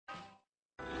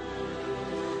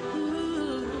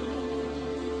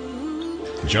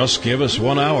Just give us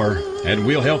 1 hour, and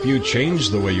we'll help you change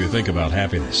the way you think about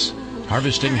happiness.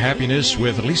 Harvesting Happiness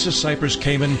with Lisa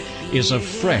Cypers-Kamen is a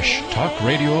fresh talk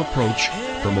radio approach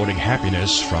promoting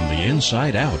happiness from the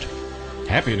inside out.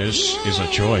 Happiness is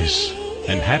a choice,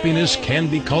 and happiness can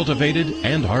be cultivated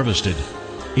and harvested.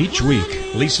 Each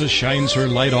week, Lisa shines her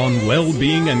light on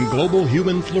well-being and global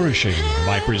human flourishing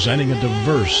by presenting a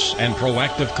diverse and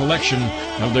proactive collection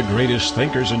of the greatest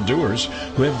thinkers and doers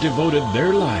who have devoted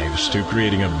their lives to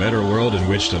creating a better world in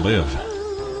which to live.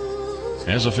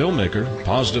 As a filmmaker,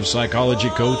 positive psychology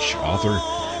coach, author,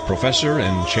 professor,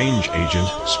 and change agent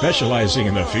specializing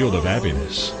in the field of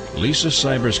happiness, Lisa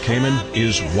Cypers-Kamen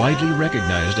is widely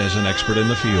recognized as an expert in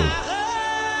the field.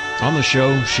 On the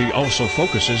show, she also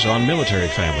focuses on military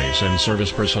families and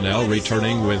service personnel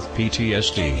returning with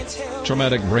PTSD,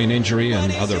 traumatic brain injury,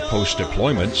 and other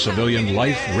post-deployment civilian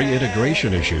life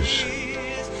reintegration issues.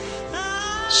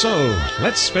 So,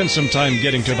 let's spend some time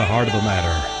getting to the heart of the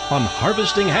matter on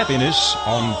Harvesting Happiness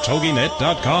on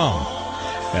TogiNet.com.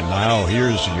 And now,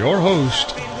 here's your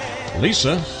host,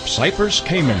 Lisa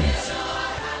Cypers-Kamen.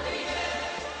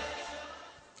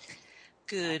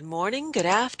 Good morning, good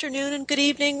afternoon, and good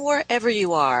evening, wherever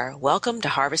you are. Welcome to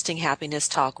Harvesting Happiness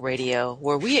Talk Radio,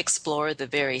 where we explore the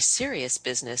very serious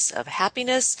business of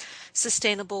happiness,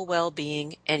 sustainable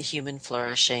well-being, and human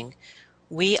flourishing.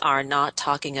 We are not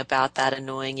talking about that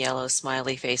annoying yellow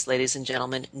smiley face, ladies and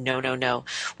gentlemen. No, no, no.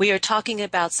 We are talking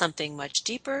about something much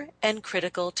deeper and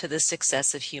critical to the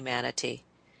success of humanity.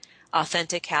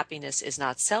 Authentic happiness is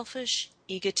not selfish,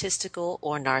 egotistical,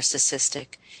 or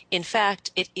narcissistic. In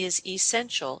fact, it is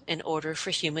essential in order for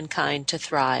humankind to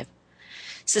thrive.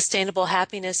 Sustainable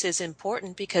happiness is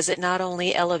important because it not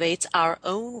only elevates our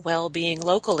own well-being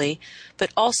locally,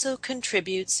 but also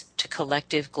contributes to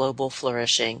collective global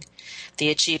flourishing. The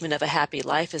achievement of a happy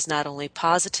life is not only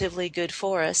positively good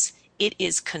for us, it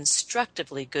is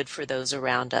constructively good for those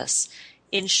around us.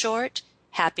 In short,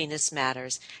 happiness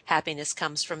matters. Happiness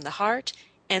comes from the heart,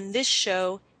 and this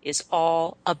show is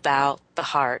all about the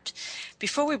heart.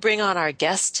 Before we bring on our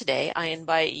guest today, I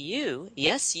invite you,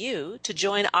 yes you, to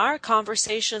join our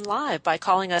conversation live by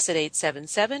calling us at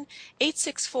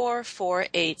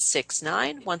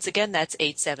 877-864-4869. Once again, that's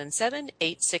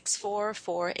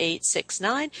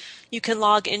 877-864-4869. You can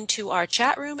log into our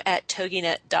chat room at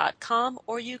toginet.com,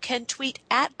 or you can tweet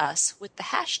at us with the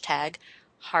hashtag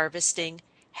Harvesting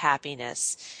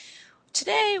Happiness.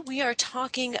 Today we are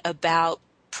talking about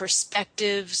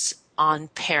perspectives on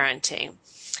parenting.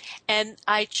 And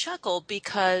I chuckle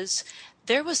because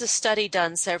there was a study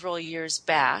done several years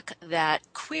back that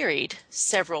queried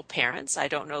several parents. I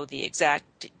don't know the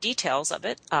exact details of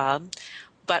it,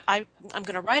 but I'm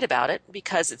going to write about it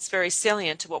because it's very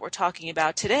salient to what we're talking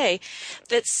about today,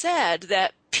 that said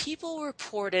that people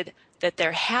reported that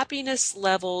their happiness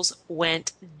levels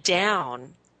went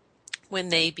down when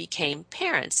they became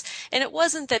parents. And it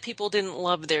wasn't that people didn't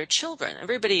love their children.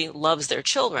 Everybody loves their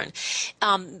children.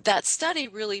 That study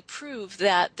really proved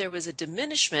that there was a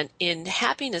diminishment in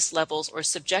happiness levels or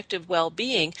subjective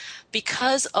well-being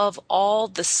because of all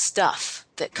the stuff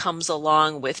that comes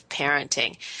along with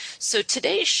parenting. So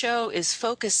today's show is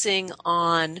focusing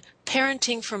on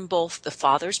parenting from both the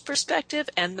father's perspective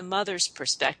and the mother's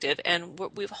perspective. And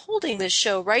we're holding this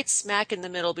show right smack in the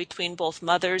middle between both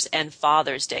Mother's and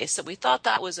Father's Day. So we thought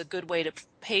that was a good way to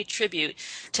pay tribute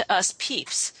to us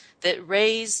peeps that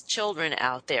raise children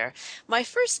out there. My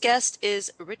first guest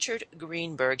is Richard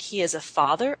Greenberg. He is a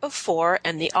father of 4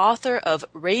 and the author of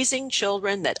Raising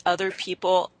Children That Other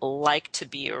People Like to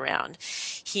Be Around.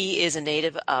 He is a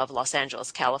native of Los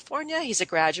Angeles, California. He's a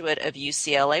graduate of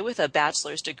UCLA with a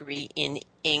bachelor's degree in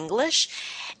English.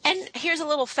 And here's a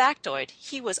little factoid.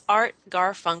 He was Art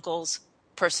Garfunkel's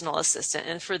personal assistant.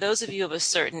 And for those of you of a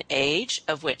certain age,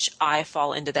 of which I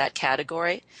fall into that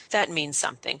category, that means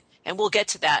something. And we'll get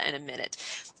to that in a minute.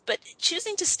 But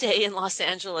choosing to stay in Los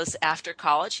Angeles after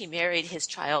college, he married his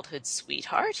childhood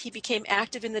sweetheart. He became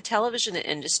active in the television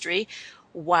industry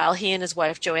while he and his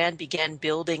wife Joanne began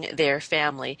building their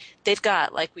family. They've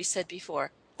got, like we said before,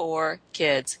 4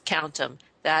 kids. Count them.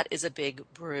 That is a big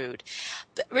brood.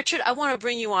 But Richard, I want to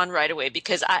bring you on right away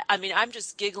because I'm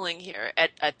just giggling here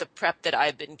at the prep that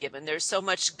I've been given. There's so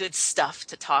much good stuff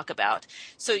to talk about.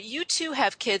 So you two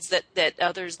have kids that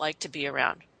others like to be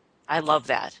around. I love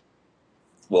that.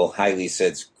 Well, hi, Lisa.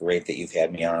 It's great that you've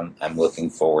had me on. I'm looking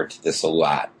forward to this a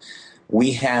lot.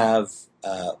 We have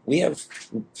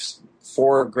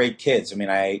 4 great kids. I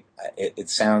mean, it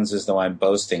sounds as though I'm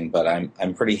boasting, but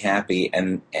I'm pretty happy.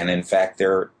 And in fact,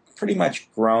 they're pretty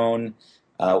much grown.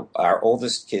 Our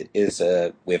oldest kid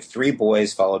we have 3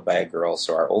 boys followed by a girl.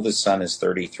 So our oldest son is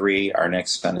 33, our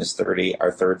next son is 30,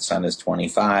 our third son is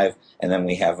 25, and then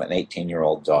we have an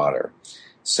 18-year-old daughter.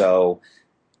 So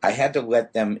I had to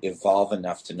let them evolve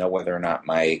enough to know whether or not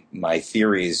my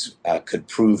theories could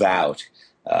prove out,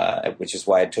 which is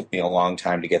why it took me a long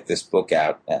time to get this book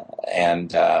out.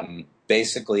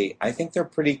 Basically, I think they're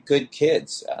pretty good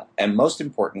kids. And most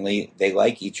importantly, they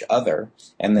like each other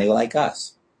and they like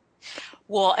us.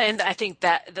 Well, and I think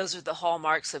that those are the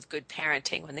hallmarks of good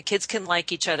parenting. When the kids can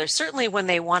like each other, certainly when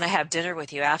they want to have dinner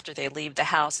with you after they leave the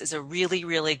house is a really,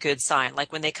 really good sign.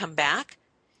 Like when they come back,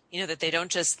 that they don't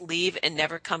just leave and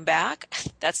never come back.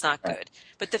 That's not good.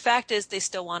 But the fact is they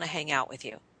still want to hang out with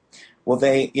you. Well,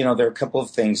 there are a couple of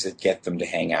things that get them to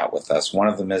hang out with us. One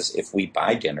of them is if we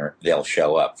buy dinner, they'll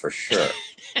show up for sure.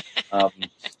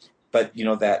 But,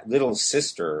 that little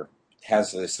sister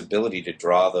has this ability to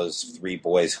draw those 3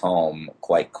 boys home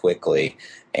quite quickly.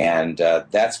 And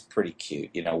that's pretty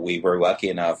cute. We were lucky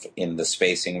enough in the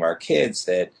spacing of our kids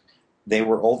that they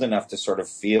were old enough to sort of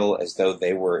feel as though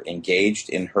they were engaged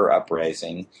in her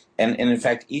uprising. And in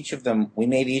fact, we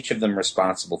made each of them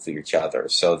responsible for each other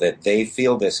so that they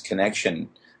feel this connection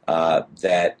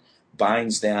that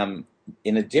binds them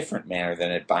in a different manner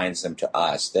than it binds them to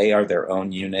us. They are their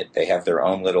own unit. They have their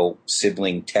own little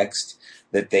sibling text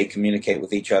that they communicate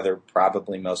with each other,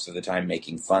 probably most of the time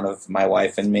making fun of my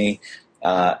wife and me.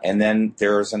 And then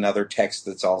there's another text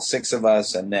that's all 6 of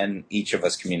us, and then each of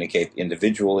us communicate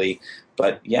individually.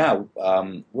 But yeah,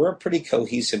 we're a pretty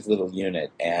cohesive little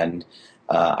unit. And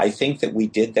I think that we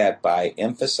did that by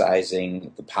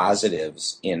emphasizing the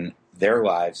positives in their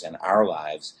lives and our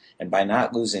lives, and by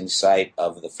not losing sight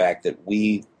of the fact that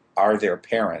we are their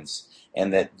parents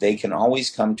and that they can always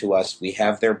come to us. We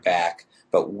have their back.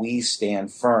 But we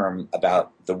stand firm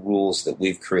about the rules that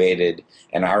we've created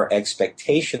and our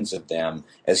expectations of them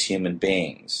as human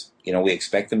beings. We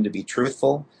expect them to be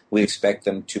truthful, we expect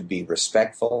them to be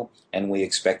respectful, and we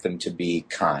expect them to be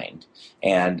kind.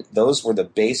 And those were the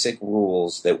basic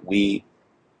rules that we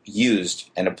used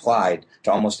and applied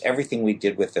to almost everything we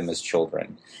did with them as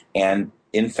children. And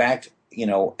in fact,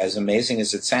 as amazing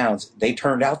as it sounds, they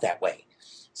turned out that way.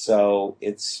 So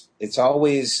it's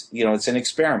always, it's an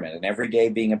experiment, and every day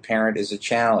being a parent is a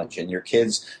challenge, and your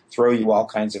kids throw you all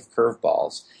kinds of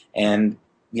curveballs. And,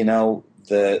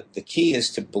 the key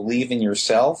is to believe in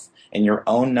yourself and your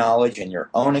own knowledge and your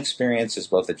own experience as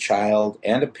both a child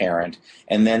and a parent,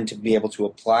 and then to be able to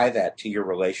apply that to your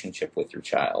relationship with your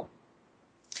child.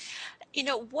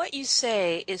 What you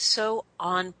say is so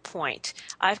on point.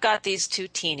 I've got these 2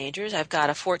 teenagers. I've got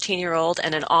a 14-year-old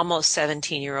and an almost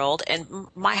 17-year-old. And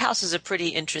my house is a pretty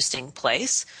interesting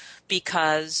place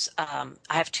because I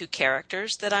have 2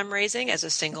 characters that I'm raising as a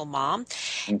single mom.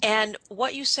 And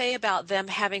what you say about them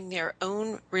having their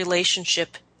own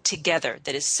relationship together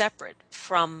that is separate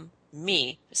from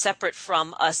me, separate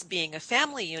from us being a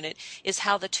family unit, is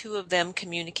how the 2 of them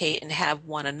communicate and have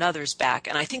one another's back.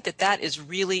 And I think that is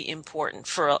really important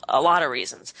for a lot of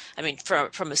reasons. I mean,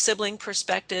 from a sibling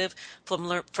perspective, from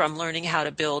learning how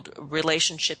to build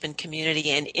relationship and community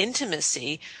and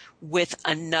intimacy with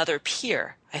another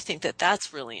peer. I think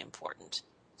that's really important.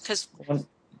 Because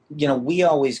we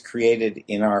always created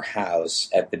in our house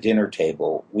at the dinner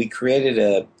table, we created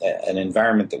an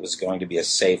environment that was going to be a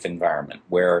safe environment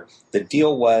where the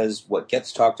deal was what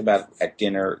gets talked about at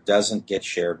dinner doesn't get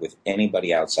shared with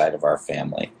anybody outside of our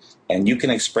family. And you can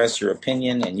express your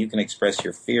opinion and you can express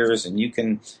your fears and you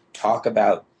can talk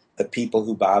about the people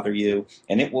who bother you,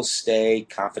 and it will stay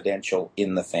confidential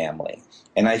in the family.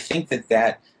 And I think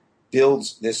that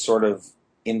builds this sort of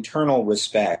internal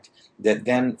respect that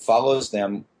then follows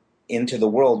them into the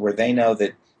world where they know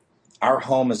that our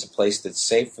home is a place that's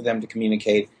safe for them to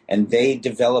communicate, and they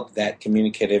develop that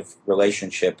communicative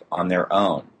relationship on their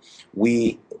own.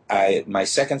 My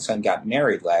second son got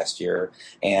married last year,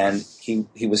 and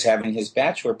he was having his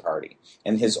bachelor party,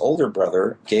 and his older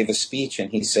brother gave a speech,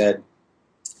 and he said,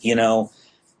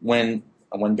 when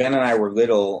Ben and I were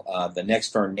little, the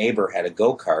next door neighbor had a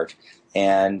go-kart,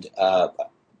 and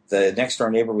the next door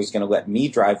neighbor was going to let me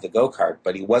drive the go-kart,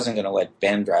 but he wasn't going to let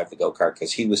Ben drive the go-kart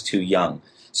because he was too young.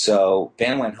 So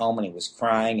Ben went home and he was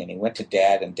crying, and he went to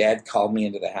Dad, and Dad called me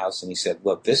into the house and he said,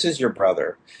 look, this is your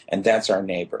brother and that's our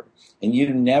neighbor. And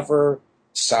you never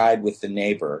side with the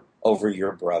neighbor over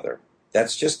your brother.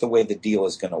 That's just the way the deal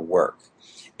is going to work.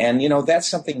 And, that's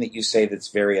something that you say that's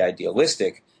very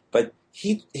idealistic, but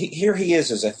here he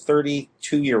is as a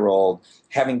 32-year-old,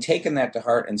 having taken that to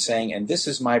heart and saying, and this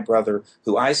is my brother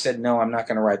who I said, no, I'm not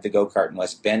going to ride the go-kart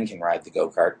unless Ben can ride the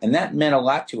go-kart. And that meant a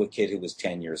lot to a kid who was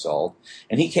 10 years old.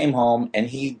 And he came home and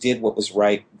he did what was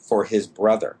right for his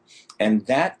brother. And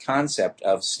that concept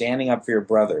of standing up for your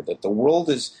brother, that the world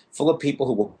is full of people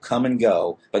who will come and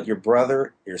go, but your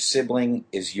brother, your sibling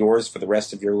is yours for the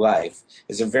rest of your life,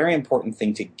 is a very important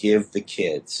thing to give the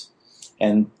kids.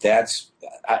 And that's,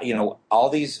 all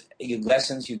these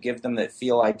lessons you give them that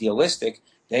feel idealistic,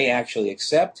 they actually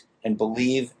accept and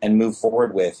believe and move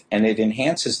forward with. And it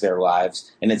enhances their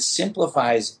lives, and it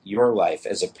simplifies your life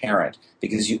as a parent,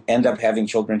 because you end up having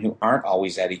children who aren't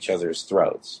always at each other's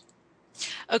throats.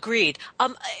 Agreed.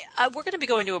 We're going to be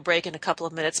going to a break in a couple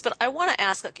of minutes, but I want to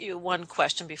ask you one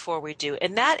question before we do,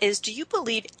 and that is, do you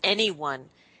believe anyone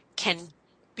can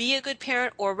be a good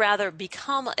parent, or rather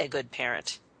become a good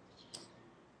parent?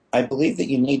 I believe that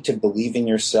you need to believe in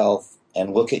yourself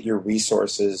and look at your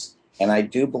resources. And I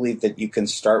do believe that you can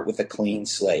start with a clean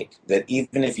slate, that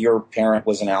even if your parent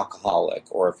was an alcoholic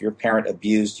or if your parent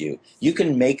abused you, you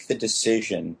can make the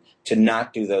decision to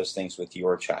not do those things with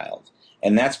your child.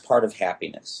 And that's part of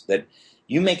happiness, that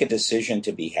you make a decision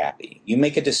to be happy. You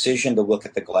make a decision to look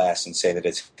at the glass and say that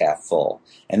it's half full.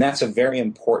 And that's a very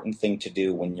important thing to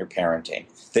do when you're parenting.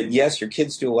 That yes, your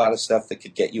kids do a lot of stuff that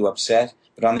could get you upset,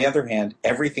 but on the other hand,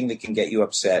 everything that can get you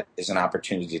upset is an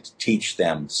opportunity to teach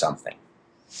them something.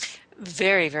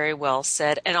 Very, very well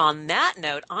said. And on that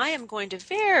note, I am going to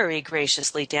very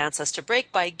graciously dance us to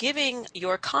break by giving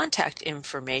your contact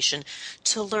information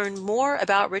to learn more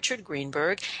about Richard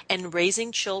Greenberg and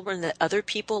raising children that other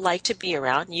people like to be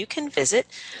around. You can visit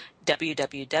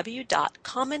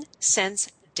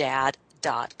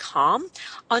www.commonsensedad.com.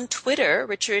 On Twitter,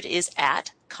 Richard is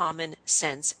at Common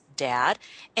Sense Dad.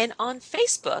 And on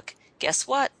Facebook, guess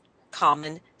what?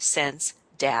 Common Sense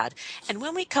Dad. And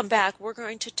when we come back, we're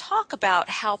going to talk about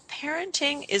how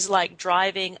parenting is like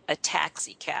driving a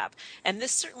taxi cab. And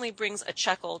this certainly brings a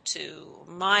chuckle to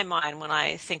my mind when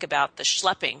I think about the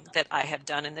schlepping that I have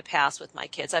done in the past with my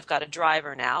kids. I've got a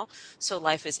driver now, so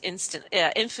life is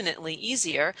infinitely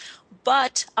easier.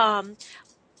 But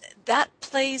that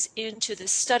plays into the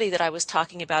study that I was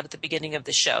talking about at the beginning of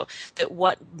the show, that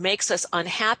what makes us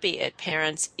unhappy as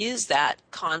parents is that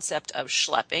concept of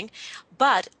schlepping,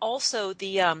 but also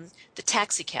the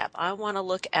taxi cab. I want to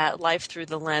look at life through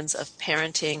the lens of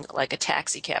parenting like a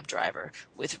taxi cab driver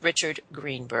with Richard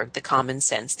Greenberg, the Common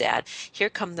Sense Dad. Here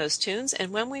come those tunes,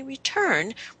 and when we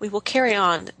return, we will carry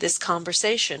on this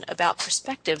conversation about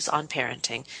perspectives on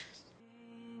parenting.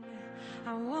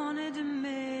 I wanted to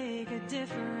make a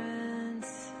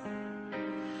difference.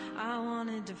 I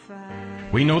wanted to fight.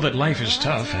 We know that life is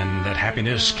tough and that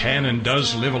happiness can and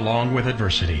does live along with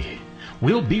adversity.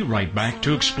 We'll be right back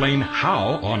to explain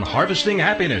how on Harvesting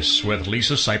Happiness with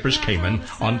Lisa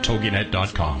Cypers-Kamen on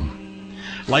TogiNet.com.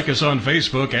 Like us on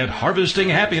Facebook at Harvesting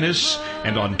Happiness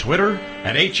and on Twitter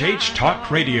at HH Talk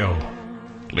Radio.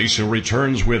 Lisa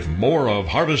returns with more of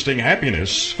Harvesting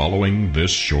Happiness following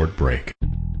this short break.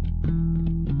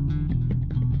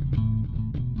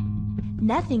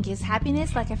 Nothing gives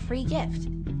happiness like a free gift.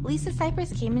 Lisa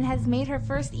Cypers-Kamen has made her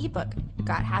first ebook,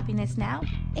 Got Happiness Now?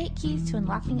 8 Keys to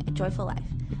Unlocking a Joyful Life,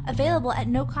 available at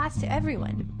no cost to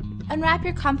everyone. Unwrap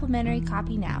your complimentary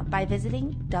copy now by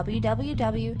visiting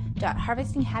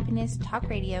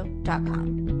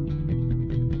www.harvestinghappinesstalkradio.com.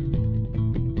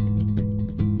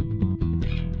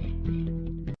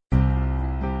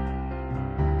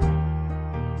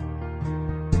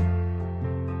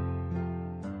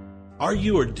 Are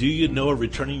you or do you know a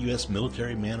returning U.S.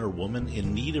 military man or woman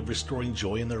in need of restoring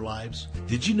joy in their lives?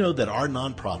 Did you know that our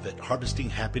nonprofit, Harvesting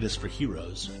Happiness for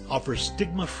Heroes, offers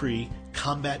stigma-free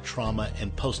combat trauma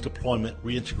and post-deployment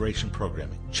reintegration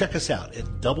programming? Check us out at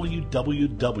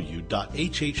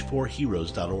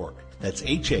www.hh4heroes.org. That's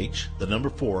HH, the number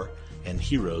 4, and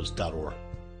heroes.org.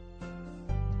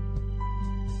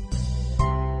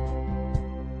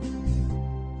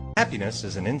 Happiness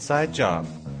is an inside job.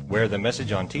 Wear the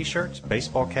message on t-shirts,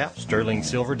 baseball caps, sterling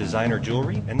silver designer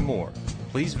jewelry, and more.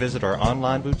 Please visit our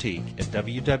online boutique at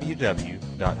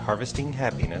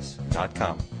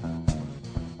www.harvestinghappiness.com.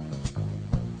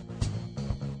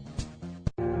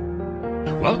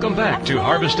 Welcome back to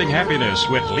Harvesting Happiness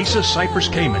with Lisa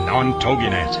Cypers-Kamen on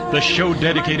TogiNet, the show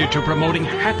dedicated to promoting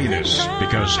happiness,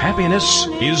 because happiness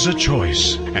is a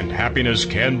choice, and happiness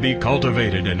can be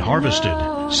cultivated and harvested.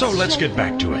 So let's get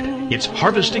back to it. It's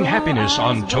Harvesting Happiness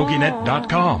on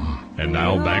TogiNet.com. And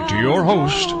now back to your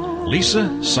host, Lisa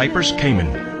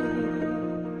Cypers-Kamen.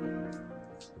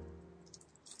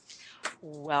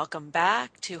 welcome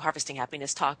back to Harvesting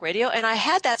Happiness Talk Radio. And I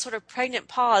had that sort of pregnant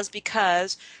pause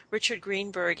because Richard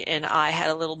Greenberg and I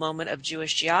had a little moment of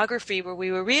Jewish geography where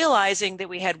we were realizing that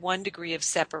we had 1 degree of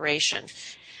separation.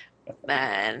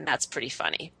 And that's pretty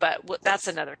funny, but that's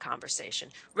another conversation.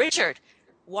 Richard,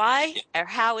 why or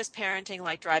how is parenting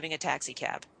like driving a taxi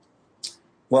cab?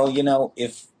 Well,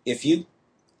 if you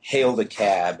hailed a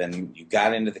cab and you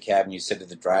got into the cab and you said to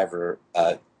the driver,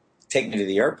 take me to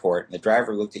the airport, and the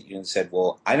driver looked at you and said,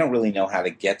 well, I don't really know how to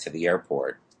get to the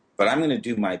airport, but I'm going to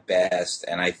do my best,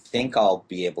 and I think I'll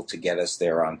be able to get us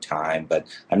there on time, but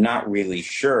I'm not really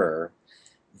sure,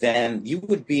 then you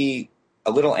would be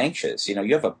a little anxious. You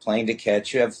have a plane to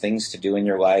catch, you have things to do in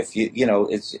your life.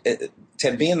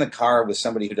 To be in the car with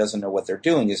somebody who doesn't know what they're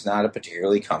doing is not a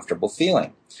particularly comfortable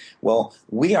feeling. Well,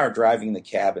 we are driving the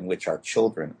cab in which our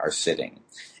children are sitting.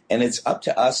 And it's up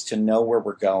to us to know where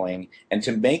we're going and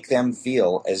to make them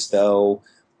feel as though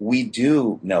we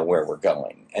do know where we're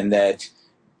going and that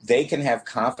they can have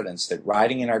confidence that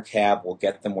riding in our cab will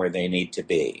get them where they need to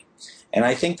be. And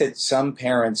I think that some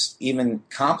parents even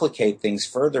complicate things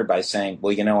further by saying,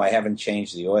 well, I haven't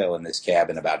changed the oil in this cab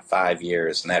in about 5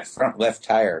 years, and that front left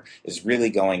tire is really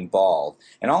going bald.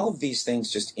 And all of these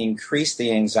things just increase the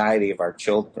anxiety of our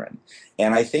children.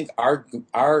 And I think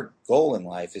our goal in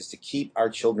life is to keep our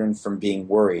children from being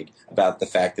worried about the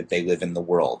fact that they live in the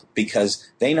world, because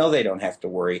they know they don't have to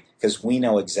worry because we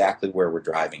know exactly where we're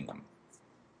driving them.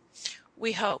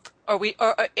 We hope, or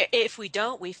if we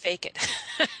don't, we fake it.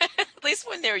 At least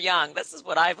when they're young. This is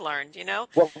what I've learned,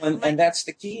 Well, and that's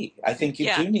the key. I think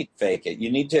you do need to fake it.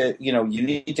 You need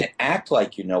to act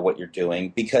like you know what you're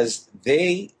doing, because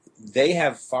they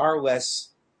have far less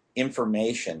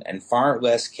information and far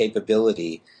less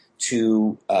capability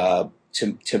to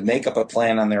make up a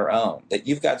plan on their own. That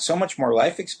you've got so much more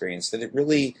life experience that it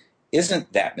really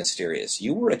isn't that mysterious.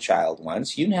 You were a child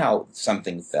once. You know how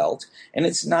something felt, and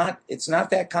it's not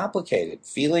that complicated.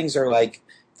 Feelings are like,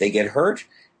 they get hurt,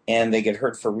 and they get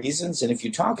hurt for reasons. And if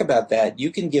you talk about that, you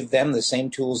can give them the same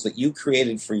tools that you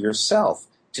created for yourself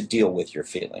to deal with your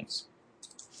feelings.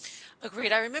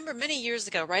 Agreed. I remember many years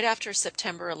ago, right after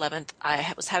September 11th,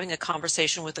 I was having a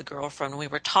conversation with a girlfriend. We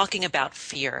were talking about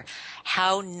fear,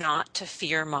 how not to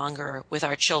fearmonger with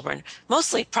our children.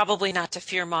 Mostly, probably not to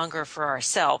fearmonger for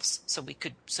ourselves, so we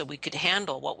could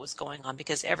handle what was going on,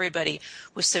 because everybody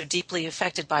was so deeply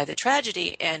affected by the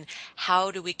tragedy. And how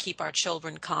do we keep our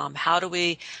children calm? How do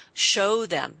we show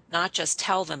them, not just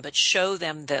tell them, but show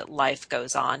them that life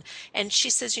goes on? And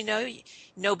she says,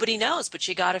 nobody knows, but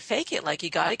you got to fake it. Like, you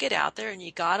got to get out there and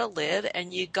you got to live,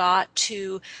 and you got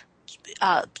to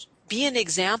be an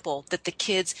example that the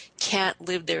kids can't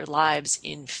live their lives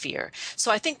in fear.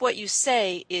 So I think what you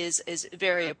say is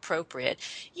very appropriate.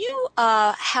 You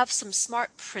have some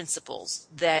SMART principles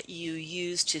that you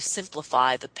use to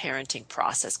simplify the parenting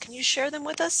process. Can you share them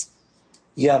with us?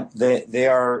 Yeah, they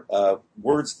are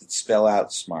words that spell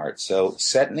out SMART. So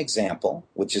set an example,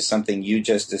 which is something you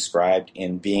just described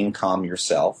in being calm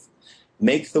yourself.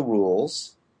 Make the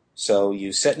rules. So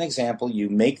you set an example, you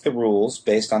make the rules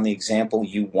based on the example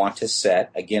you want to set.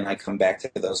 Again, I come back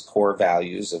to those core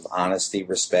values of honesty,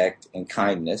 respect, and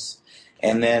kindness.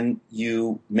 And then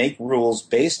you make rules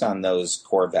based on those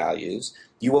core values.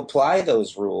 You apply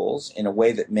those rules in a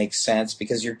way that makes sense,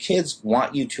 because your kids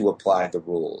want you to apply the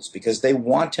rules, because they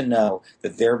want to know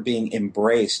that they're being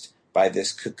embraced by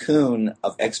this cocoon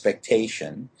of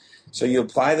expectation. So you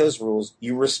apply those rules.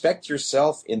 You respect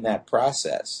yourself in that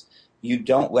process. You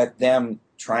don't let them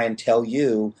try and tell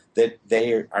you that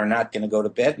they are not going to go to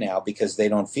bed now because they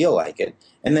don't feel like it.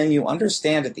 And then you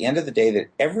understand at the end of the day that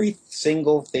every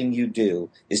single thing you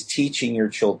do is teaching your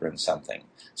children something.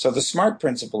 So the SMART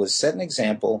principle is set an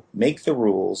example, make the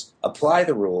rules, apply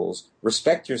the rules,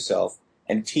 respect yourself,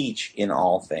 and teach in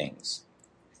all things.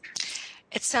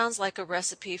 It sounds like a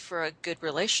recipe for a good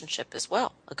relationship as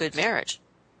well, a good marriage.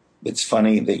 It's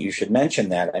funny that you should mention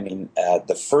that. I mean,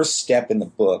 the first step in the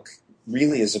book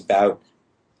really is about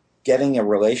getting a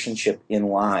relationship in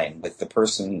line with the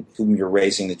person whom you're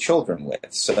raising the children with.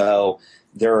 So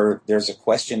there's a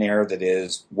questionnaire that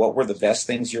is, what were the best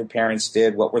things your parents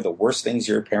did? What were the worst things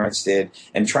your parents did?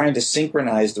 And trying to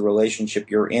synchronize the relationship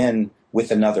you're in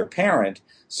with another parent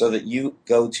so that you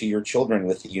go to your children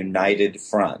with a united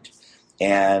front.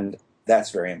 And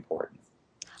that's very important.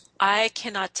 I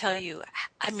cannot tell you,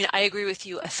 I agree with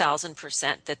you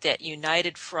 1,000% that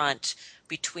united front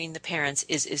between the parents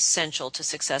is essential to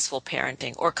successful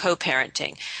parenting or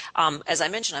co-parenting. As I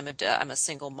mentioned, I'm a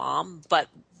single mom, but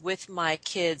with my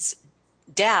kids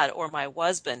dad, or my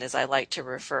husband, as I like to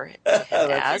refer to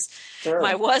him as, Sure.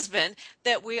 my husband,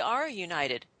 that we are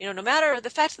united. No matter, the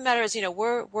fact of the matter is,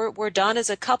 we're done as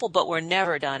a couple, but we're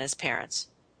never done as parents,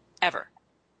 ever.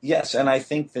 Yes, and I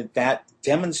think that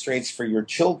demonstrates for your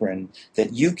children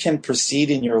that you can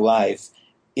proceed in your life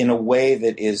in a way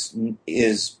that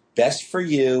is best for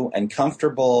you and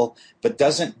comfortable, but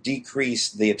doesn't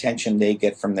decrease the attention they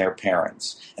get from their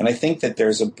parents. And I think that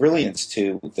there's a brilliance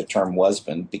to the term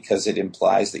husband because it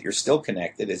implies that you're still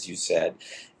connected, as you said.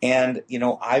 And,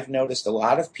 I've noticed a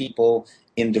lot of people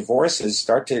in divorces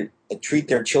start to treat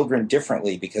their children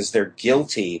differently because they're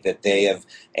guilty that they have,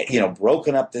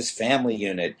 broken up this family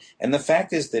unit. And the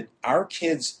fact is that our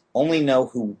kids only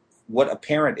know what a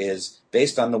parent is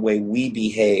based on the way we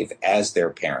behave as their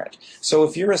parent. So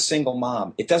if you're a single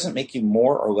mom, it doesn't make you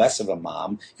more or less of a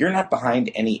mom. You're not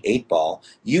behind any 8-ball.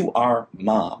 You are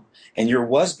mom. And your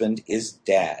husband is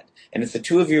dad. And if the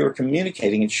two of you are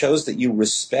communicating, it shows that you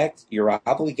respect your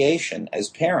obligation as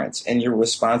parents and your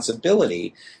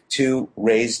responsibility to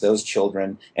raise those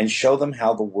children and show them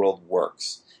how the world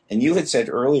works. And you had said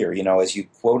earlier, as you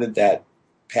quoted that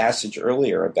passage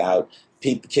earlier about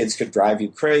kids could drive you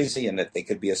crazy and that they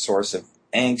could be a source of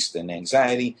angst and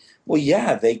anxiety. Well,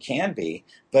 yeah, they can be,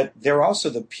 but they're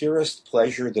also the purest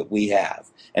pleasure that we have.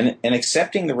 And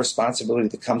accepting the responsibility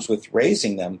that comes with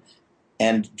raising them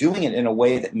and doing it in a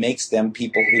way that makes them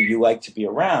people who you like to be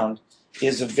around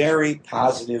is a very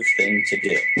positive thing to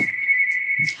do.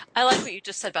 I like what you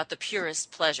just said about the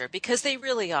purest pleasure, because they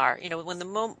really are. When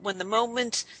the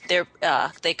moment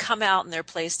they come out and they're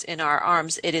placed in our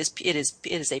arms, it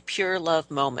is a pure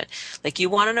love moment. Like, you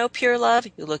want to know pure love,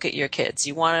 you look at your kids.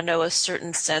 You want to know a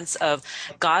certain sense of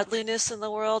godliness in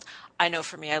the world. I know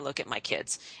for me, I look at my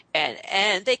kids,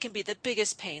 and they can be the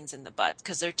biggest pains in the butt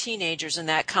because they're teenagers, and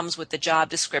that comes with the job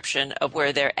description of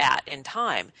where they're at in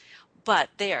time. But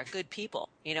they are good people,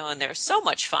 and they're so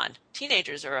much fun.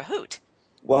 Teenagers are a hoot.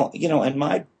 Well, and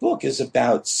my book is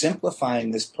about simplifying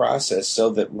this process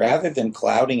so that rather than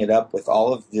clouding it up with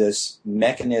all of this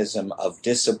mechanism of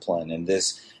discipline and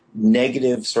this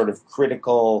negative sort of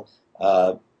critical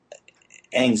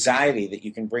anxiety that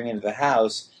you can bring into the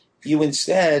house, you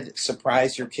instead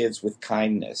surprise your kids with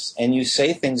kindness and you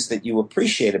say things that you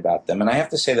appreciate about them. And I have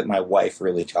to say that my wife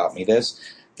really taught me this,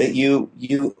 that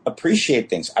you appreciate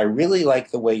things. I really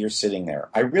like the way you're sitting there.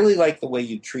 I really like the way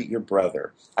you treat your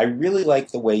brother. I really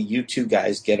like the way you two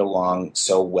guys get along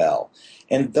so well.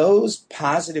 And those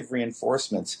positive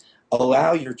reinforcements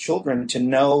allow your children to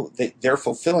know that they're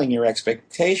fulfilling your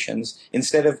expectations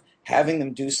instead of having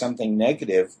them do something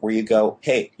negative where you go,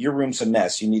 hey, your room's a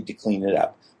mess, you need to clean it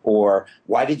up. Or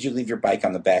why did you leave your bike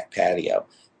on the back patio?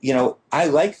 I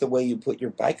like the way you put your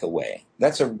bike away.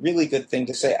 That's a really good thing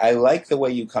to say. I like the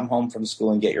way you come home from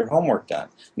school and get your homework done.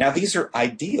 Now, these are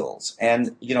ideals,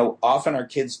 and, often our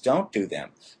kids don't do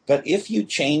them. But if you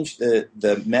change the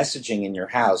messaging in your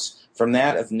house from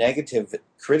that of negative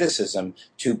criticism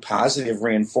to positive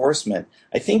reinforcement,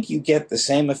 I think you get the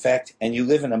same effect and you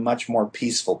live in a much more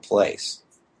peaceful place.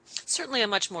 Certainly a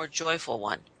much more joyful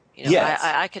one. Yes.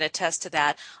 I can attest to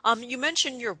that. You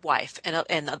mentioned your wife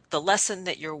and the lesson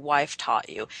that your wife taught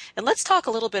you. And let's talk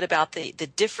a little bit about the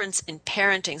difference in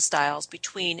parenting styles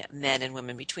between men and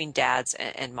women, between dads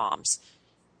and moms.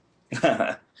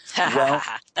 Well,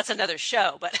 that's another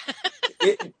show, but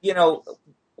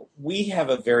we have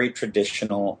a very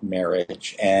traditional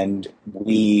marriage, and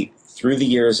through the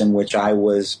years in which I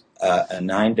was a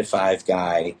 9-to-5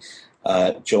 guy,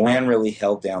 Joanne really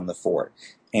held down the fort.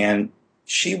 And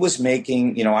she was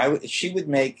making, she would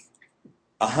make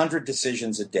 100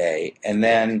 decisions a day, and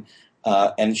then,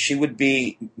 and she would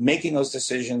be making those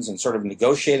decisions and sort of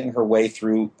negotiating her way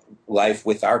through life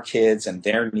with our kids and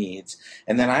their needs.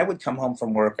 And then I would come home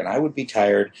from work and I would be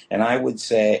tired, and I would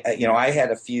say, I had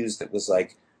a fuse that was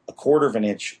like 1/4 of an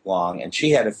inch long, and she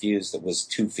had a fuse that was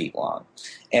 2 feet long.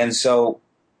 And so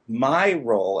my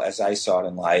role, as I saw it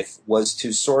in life, was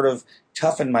to sort of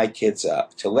toughen my kids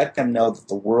up, to let them know that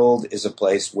the world is a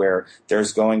place where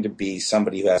there's going to be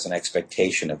somebody who has an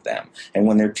expectation of them. And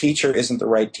when their teacher isn't the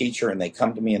right teacher and they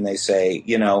come to me and they say,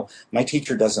 my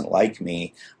teacher doesn't like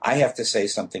me, I have to say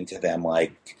something to them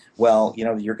like, well,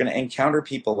 you're going to encounter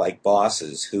people like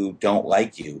bosses who don't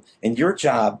like you. And your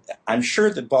job, I'm sure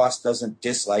the boss doesn't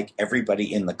dislike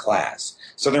everybody in the class.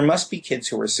 So there must be kids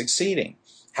who are succeeding.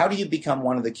 How do you become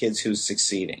one of the kids who's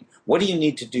succeeding? What do you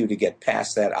need to do to get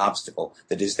past that obstacle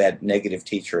that is that negative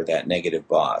teacher or that negative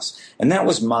boss? And that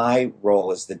was my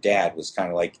role as the dad, was kind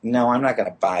of like, no, I'm not going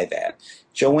to buy that.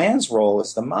 Joanne's role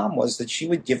as the mom was that she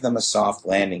would give them a soft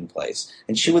landing place,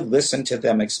 and she would listen to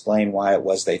them explain why it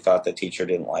was they thought the teacher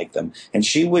didn't like them, and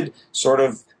she would sort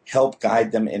of help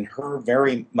guide them in her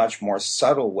very much more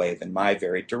subtle way than my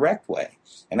very direct way.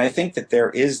 And I think that there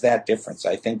is that difference.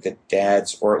 I think that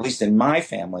dads, or at least in my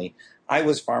family, I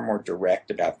was far more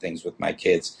direct about things with my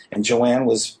kids, and Joanne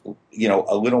was,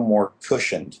 a little more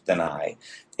cushioned than I.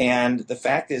 And the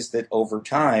fact is that over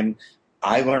time,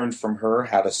 I learned from her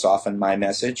how to soften my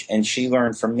message, and she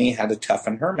learned from me how to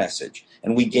toughen her message.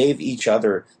 And we gave each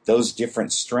other those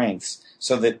different strengths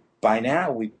so that by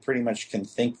now we pretty much can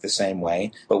think the same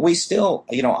way. But we still,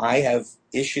 I have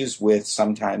issues with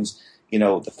sometimes,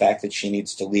 the fact that she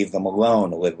needs to leave them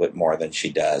alone a little bit more than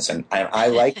she does. And I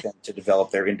like them to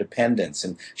develop their independence.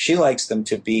 And she likes them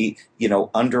to be,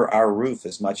 under our roof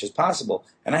as much as possible.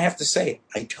 And I have to say,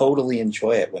 I totally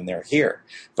enjoy it when they're here.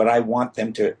 But I want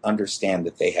them to understand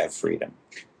that they have freedom.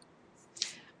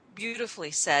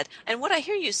 Beautifully said. And what I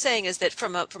hear you saying is that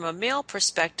from a male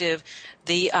perspective,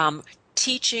 the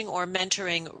teaching or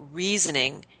mentoring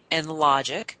reasoning and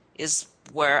logic is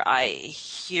where I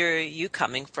hear you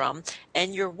coming from,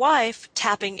 and your wife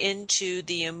tapping into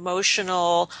the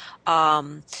emotional,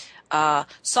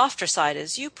 softer side,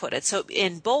 as you put it. So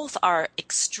in both are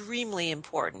extremely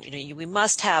important. We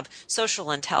must have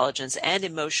social intelligence and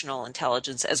emotional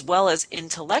intelligence as well as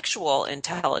intellectual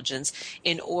intelligence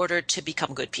in order to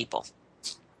become good people.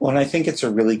 Well, and I think it's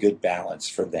a really good balance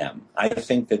for them. I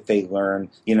think that they learn,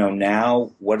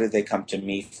 now what do they come to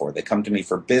me for? They come to me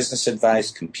for business advice,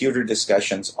 computer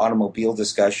discussions, automobile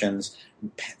discussions,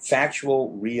 factual,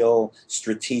 real,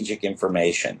 strategic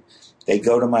information. They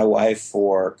go to my wife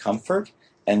for comfort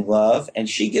and love, and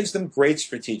she gives them great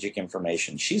strategic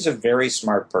information. She's a very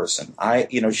smart person.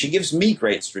 She gives me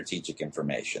great strategic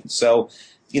information. So,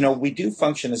 we do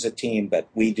function as a team, but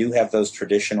we do have those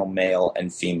traditional male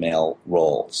and female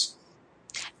roles.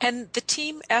 And the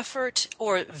team effort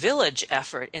or village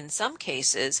effort in some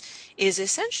cases is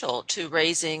essential to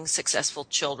raising successful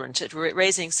children, to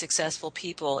raising successful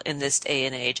people in this day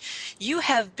and age. You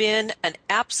have been an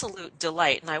absolute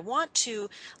delight, and I want to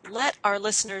let our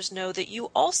listeners know that you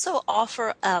also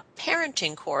offer a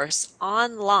parenting course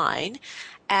online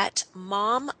at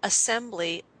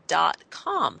momassembly.com.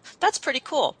 That's pretty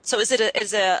cool. So is it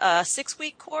a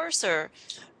 6-week course or?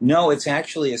 No, it's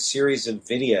actually a series of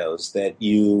videos that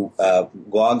you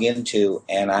log into,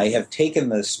 and I have taken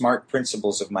the SMART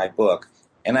principles of my book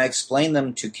and I explain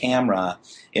them to camera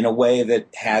in a way that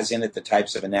has in it the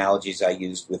types of analogies I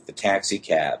used with the taxi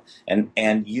cab,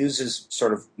 and uses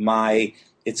sort of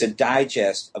it's a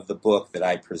digest of the book that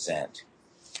I present.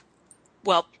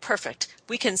 Well, perfect.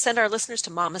 We can send our listeners to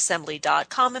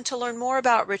momassembly.com, and to learn more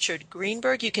about Richard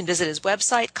Greenberg, you can visit his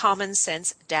website,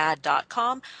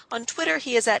 commonsensedad.com. On Twitter,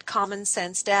 he is at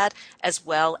commonsensedad, as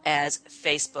well as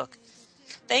Facebook.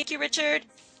 Thank you, Richard.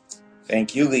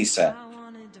 Thank you, Lisa.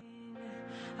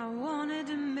 I wanted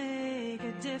to make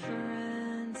a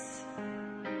difference.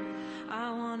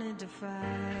 I wanted to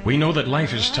fight. We know that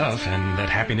life is tough and that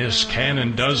happiness can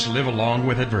and does live along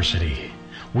with adversity.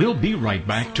 We'll be right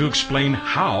back to explain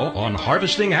how on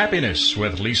Harvesting Happiness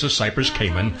with Lisa Cypers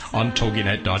Kamen on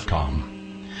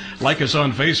TogiNet.com. Like us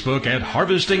on Facebook at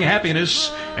Harvesting Happiness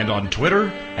and on Twitter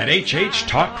at HH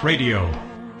Talk Radio.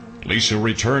 Lisa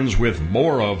returns with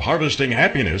more of Harvesting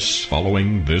Happiness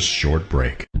following this short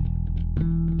break.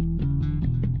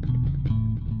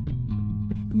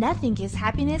 Nothing gives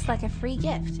happiness like a free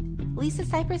gift. Lisa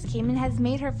Cypers Kamen has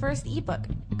made her first ebook,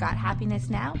 Got Happiness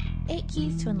Now? 8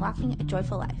 Keys to Unlocking a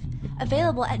Joyful Life,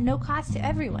 available at no cost to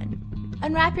everyone.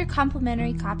 Unwrap your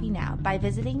complimentary copy now by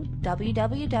visiting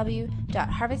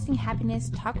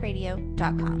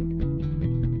www.harvestinghappinesstalkradio.com.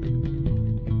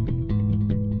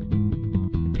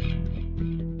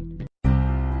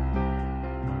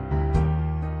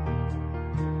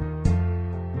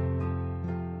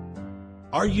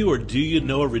 Are you or do you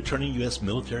know a returning U.S.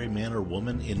 military man or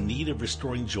woman in need of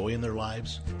restoring joy in their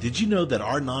lives? Did you know that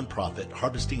our nonprofit,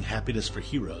 Harvesting Happiness for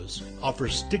Heroes,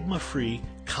 offers stigma-free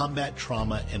combat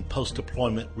trauma and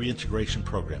post-deployment reintegration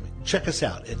programming? Check us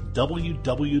out at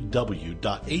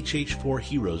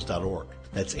www.hh4heroes.org.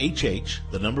 That's HH,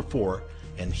 the number 4,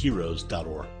 and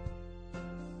heroes.org.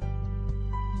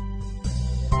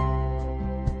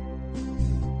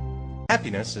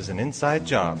 Happiness is an inside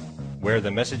job. Wear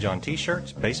the message on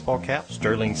t-shirts, baseball caps,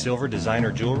 sterling silver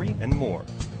designer jewelry, and more.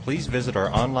 Please visit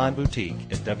our online boutique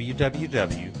at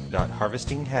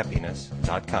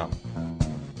www.harvestinghappiness.com.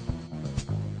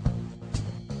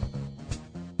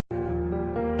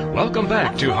 Welcome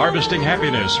back to Harvesting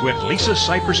Happiness with Lisa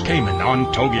Cypers Kamen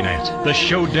on TogiNet, the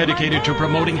show dedicated to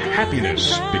promoting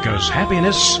happiness, because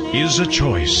happiness is a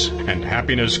choice, and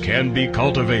happiness can be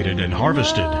cultivated and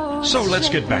harvested. So let's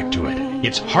get back to it.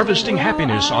 It's Harvesting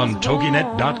Happiness on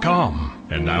TogiNet.com.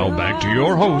 And now back to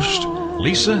your host,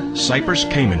 Lisa Cypers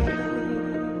Kamen.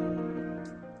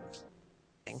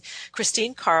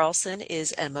 Kristine Carlson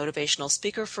is a motivational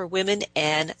speaker for women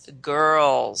and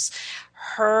girls.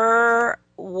 Her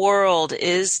world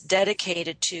is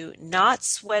dedicated to not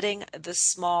sweating the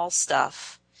small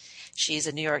stuff. She's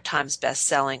a New York Times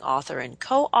best-selling author and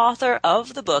co-author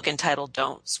of the book entitled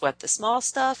Don't Sweat the Small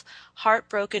Stuff,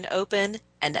 Heartbroken Open,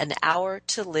 and An Hour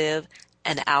to Live,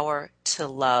 An Hour to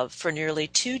Love. For nearly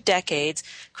 2 decades,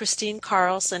 Kristine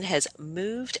Carlson has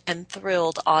moved and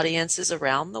thrilled audiences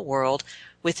around the world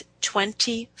with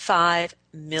 25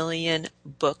 million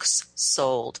books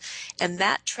sold. And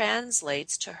that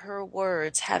translates to her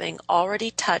words having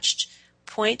already touched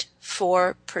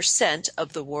 0.4%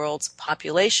 of the world's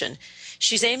population.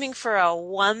 She's aiming for a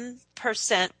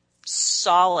 1%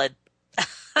 solid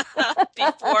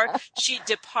before she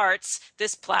departs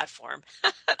this platform.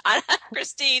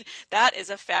 Kristine, that is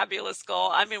a fabulous goal.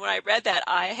 I mean, when I read that,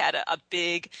 I had a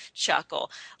big chuckle.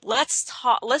 Let's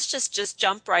just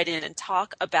jump right in and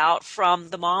talk about,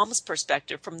 from the mom's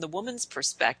perspective, from the woman's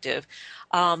perspective,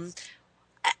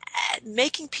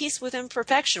 making peace with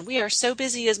imperfection. We are so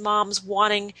busy as moms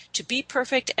wanting to be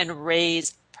perfect and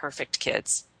raise perfect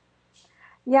kids.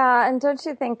 Yeah, and don't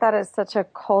you think that is such a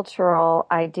cultural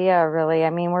idea, really?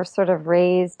 I mean, we're sort of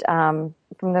raised from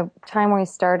the time we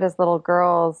start as little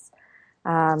girls.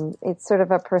 It's sort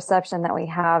of a perception that we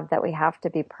have to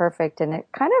be perfect, and it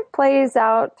kind of plays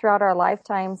out throughout our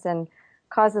lifetimes and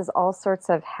causes all sorts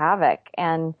of havoc.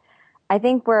 And I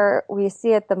think where we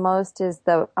see it the most is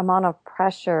the amount of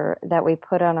pressure that we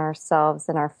put on ourselves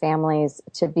and our families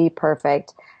to be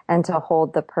perfect and to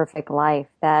hold the perfect life.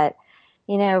 That,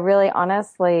 you know, really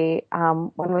honestly,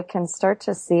 when we can start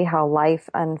to see how life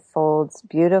unfolds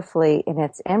beautifully in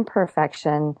its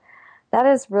imperfection, that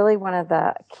is really one of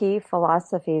the key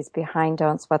philosophies behind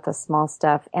Don't Sweat the Small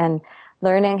Stuff, and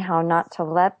learning how not to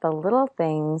let the little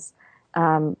things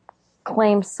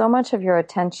claim so much of your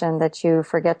attention that you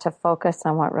forget to focus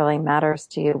on what really matters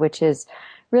to you, which is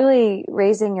really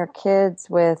raising your kids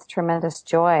with tremendous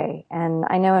joy. And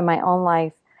I know in my own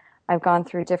life, I've gone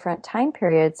through different time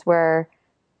periods where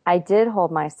I did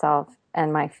hold myself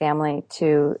and my family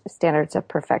to standards of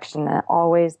perfection that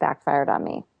always backfired on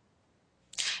me.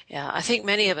 Yeah, I think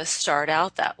many of us start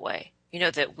out that way. You know,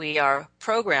 that we are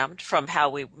programmed from how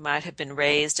we might have been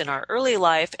raised in our early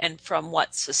life and from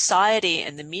what society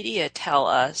and the media tell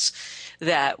us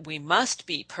that we must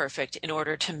be perfect in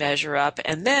order to measure up.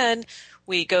 And then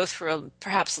we go through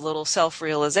perhaps a little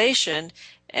self-realization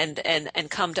and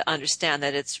come to understand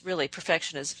that it's really,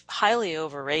 perfection is highly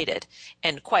overrated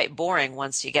and quite boring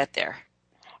once you get there.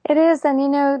 It is. And, you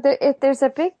know, there's a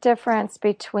big difference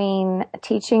between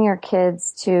teaching your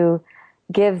kids to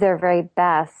give their very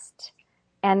best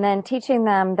and then teaching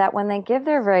them that when they give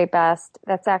their very best,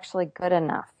 that's actually good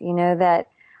enough. You know, that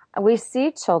we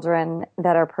see children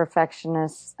that are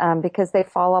perfectionists because they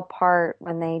fall apart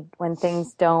when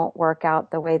things don't work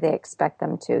out the way they expect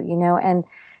them to, you know. And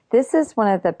this is one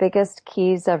of the biggest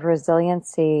keys of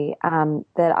resiliency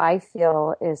that I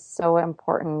feel is so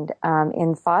important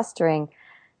in fostering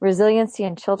resiliency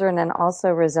in children, and also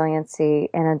resiliency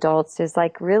in adults, is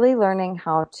like really learning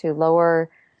how to lower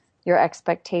your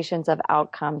expectations of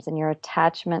outcomes and your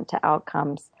attachment to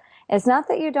outcomes. It's not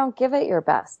that you don't give it your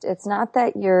best. It's not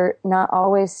that you're not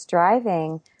always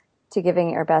striving to giving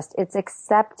it your best. It's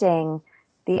accepting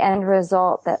the end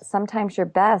result, that sometimes your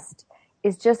best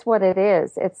is just what it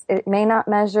is. It may not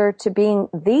measure to being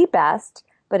the best,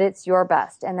 but it's your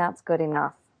best, and that's good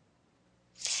enough.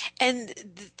 And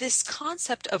this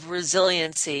concept of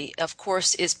resiliency, of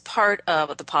course, is part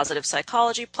of the positive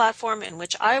psychology platform in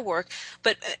which I work.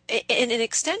 But in an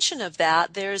extension of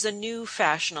that, there's a new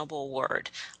fashionable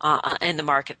word in the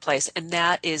marketplace, and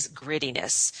that is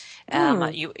grittiness.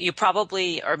 You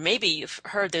probably, or maybe you've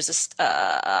heard, there's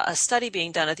a study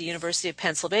being done at the University of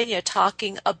Pennsylvania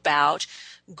talking about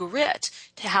grit.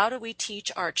 How do we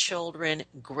teach our children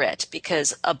grit?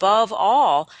 Because above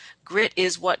all, grit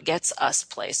is what gets us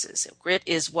places. Grit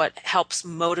is what helps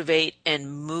motivate and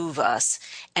move us.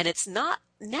 And it's not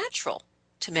natural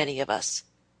to many of us.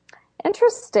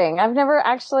 Interesting. I've never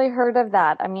actually heard of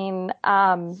that. I mean,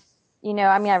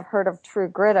 I mean, I've heard of true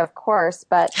grit, of course,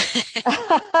 but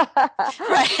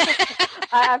Right.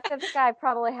 I think I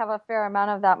probably have a fair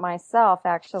amount of that myself,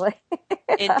 actually.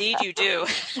 Indeed, you do.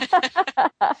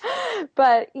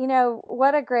 But,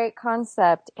 what a great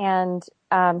concept, and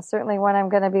certainly one I'm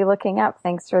going to be looking up.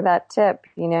 Thanks for that tip.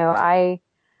 I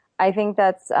think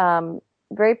that's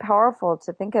very powerful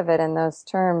to think of it in those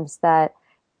terms, that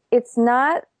it's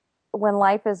not when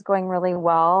life is going really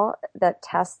well that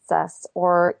tests us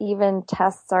or even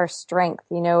tests our strength,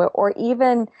 or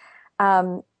even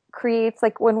creates,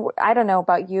 like, when, I don't know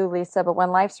about you, Lisa, but when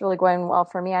life's really going well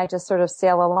for me, I just sort of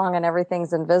sail along and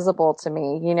everything's invisible to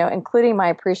me, including my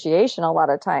appreciation a lot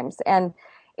of times. And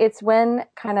it's when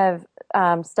kind of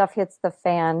stuff hits the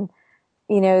fan,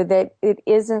 that it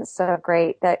isn't so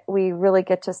great, that we really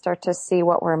get to start to see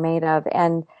what we're made of.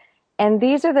 And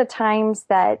these are the times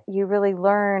that you really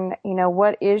learn,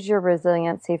 what is your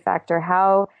resiliency factor?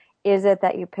 How is it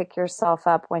that you pick yourself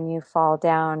up when you fall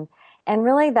down? And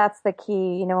really that's the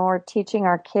key, when we're teaching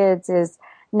our kids, is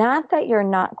not that you're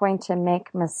not going to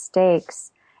make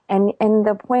mistakes. And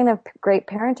the point of great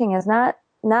parenting is not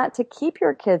to keep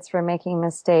your kids from making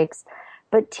mistakes,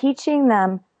 but teaching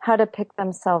them how to pick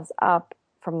themselves up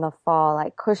from the fall,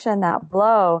 like cushion that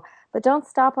blow, but don't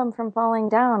stop them from falling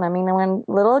down. I mean, when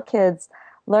little kids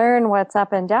learn what's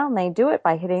up and down, they do it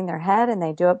by hitting their head and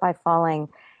they do it by falling.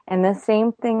 And the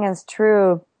same thing is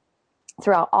true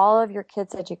throughout all of your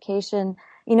kids' education.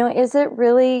 Is it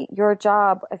really your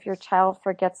job, if your child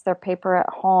forgets their paper at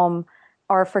home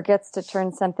or forgets to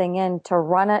turn something in, to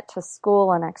run it to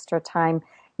school an extra time?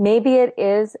 Maybe it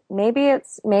is. Maybe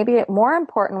it's more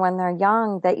important when they're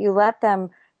young that you let them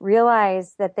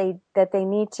realize that they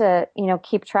need to,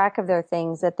 keep track of their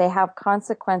things, that they have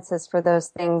consequences for those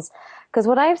things. Because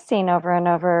what I've seen over and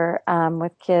over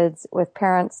with kids, with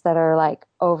parents that are like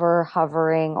over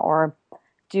hovering or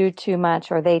do too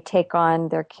much, or they take on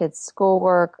their kids'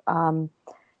 schoolwork,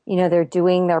 they're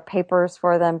doing their papers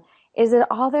for them, is that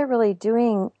all they're really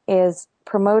doing is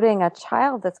promoting a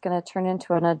child that's going to turn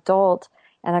into an adult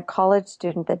and a college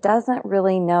student that doesn't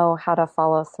really know how to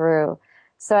follow through.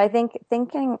 So I think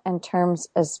thinking in terms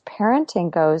as parenting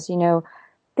goes,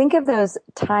 think of those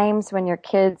times when your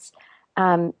kids,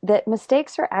 that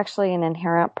mistakes are actually an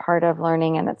inherent part of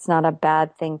learning, and it's not a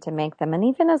bad thing to make them. And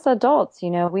even as adults,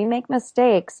 we make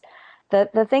mistakes.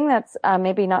 The thing that's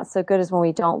maybe not so good is when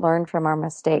we don't learn from our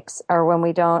mistakes, or when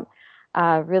we don't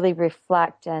really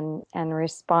reflect and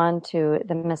respond to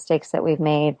the mistakes that we've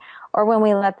made, or when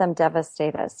we let them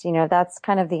devastate us. That's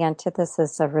kind of the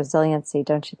antithesis of resiliency,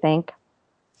 don't you think?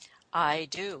 I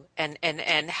do.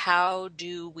 And how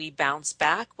do we bounce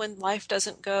back when life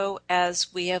doesn't go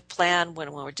as we have planned,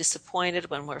 when we're disappointed,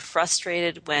 when we're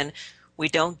frustrated, when we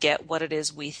don't get what it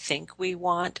is we think we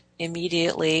want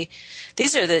immediately?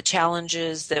 These are the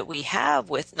challenges that we have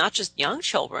with not just young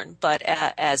children, but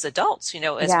as adults,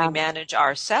 as we manage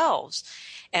ourselves.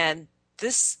 And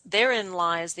therein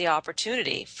lies the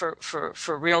opportunity for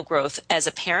real growth as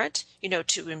a parent,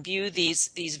 to imbue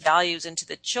these values into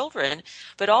the children,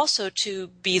 but also to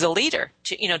be the leader,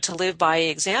 to live by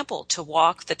example, to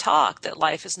walk the talk, that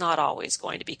life is not always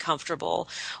going to be comfortable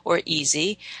or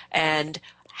easy. And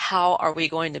how are we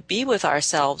going to be with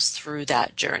ourselves through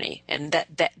that journey? And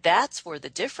that's where the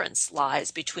difference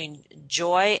lies between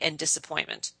joy and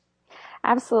disappointment.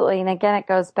 Absolutely. And again, it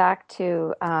goes back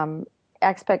to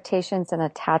expectations and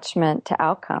attachment to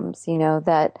outcomes.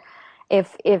 That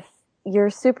if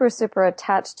you're super, super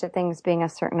attached to things being a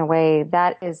certain way,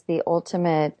 that is the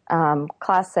ultimate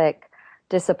classic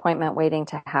disappointment waiting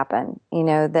to happen.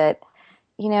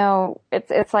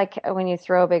 It's like when you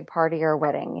throw a big party or a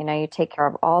wedding, you take care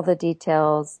of all the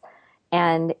details,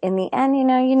 and in the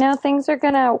end, things are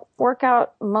going to work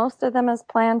out, most of them as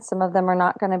planned. Some of them are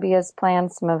not going to be as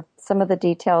planned. Some of the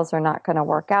details are not going to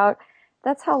work out.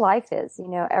 That's how life is.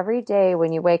 Every day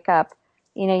when you wake up,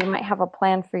 you might have a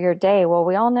plan for your day. Well,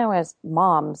 we all know as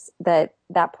moms that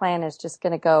plan is just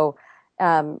going to go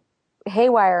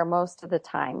haywire most of the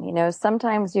time.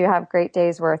 Sometimes you have great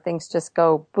days where things just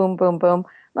go boom, boom, boom.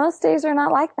 Most days are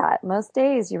not like that. Most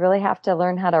days you really have to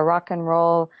learn how to rock and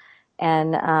roll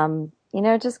and,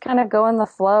 just kind of go in the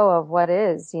flow of what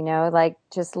is, like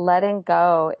just letting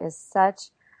go is such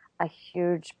a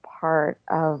huge part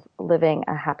of living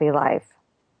a happy life.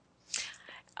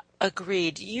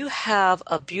 Agreed. You have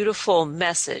a beautiful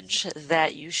message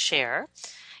that you share.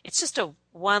 It's just a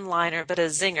one-liner, but a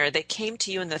zinger that came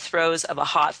to you in the throes of a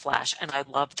hot flash, and I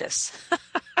love this.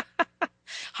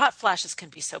 Hot flashes can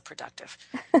be so productive.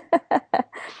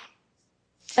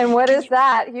 And what is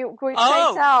that?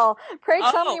 Pray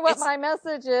tell me what my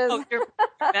message is. Oh, your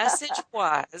message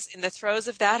was, in the throes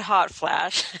of that hot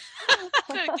flash,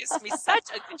 it gives me such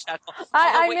a good chuckle.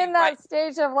 I'm in that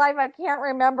stage of life. I can't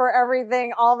remember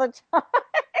everything all the time.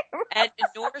 And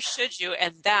nor should you.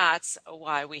 And that's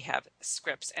why we have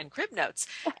scripts and crib notes.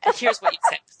 And here's what you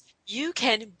say. You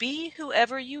can be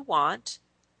whoever you want,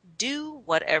 do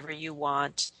whatever you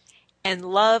want, and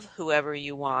love whoever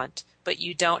you want, but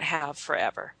you don't have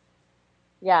forever.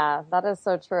 Yeah, that is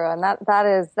so true. And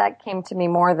that came to me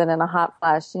more than in a hot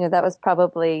flash. That was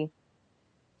probably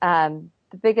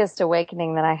the biggest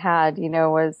awakening that I had,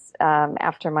 was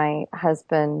after my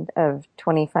husband of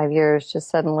 25 years just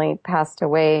suddenly passed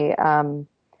away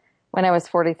when I was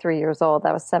 43 years old.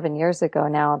 That was 7 years ago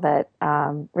now that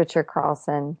Richard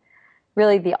Carlson,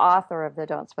 really the author of the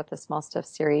Don't Sweat the Small Stuff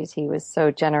series, he was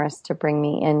so generous to bring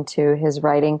me into his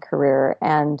writing career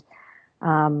and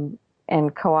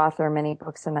co-author many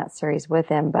books in that series with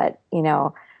him. But,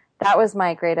 that was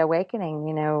my great awakening,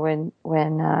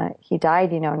 when he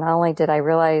died. Not only did I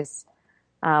realize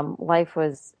life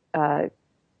was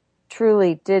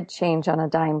truly did change on a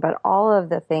dime, but all of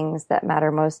the things that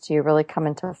matter most to you really come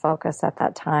into focus at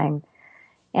that time.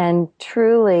 And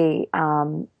truly,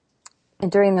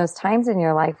 during those times in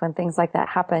your life when things like that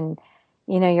happen,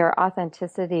 your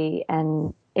authenticity,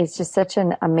 and it's just such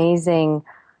an amazing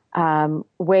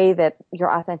way that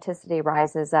your authenticity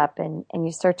rises up, and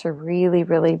you start to really,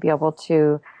 really be able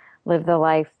to live the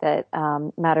life that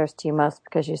matters to you most,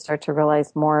 because you start to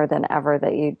realize more than ever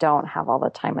that you don't have all the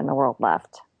time in the world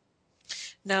left.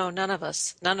 No, none of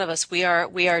us. We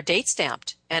are date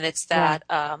stamped, and it's that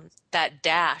that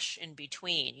dash in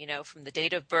between, from the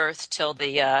date of birth till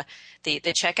the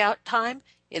checkout time.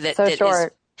 That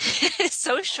short. It's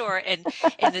so short, and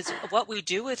it's what we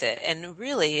do with it. And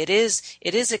really, it is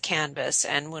a canvas.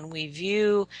 And when we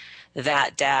view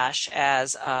that dash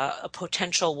as a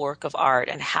potential work of art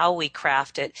and how we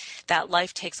craft it, that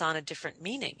life takes on a different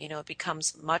meaning. It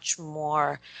becomes much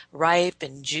more ripe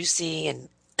and juicy and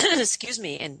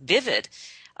and vivid.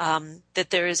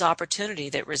 That there is opportunity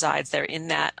that resides there in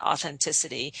that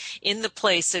authenticity, in the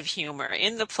place of humor,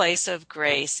 in the place of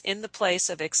grace, in the place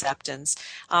of acceptance,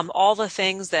 all the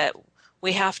things that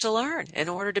we have to learn in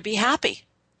order to be happy.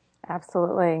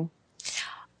 Absolutely.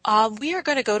 We are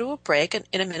going to go to a break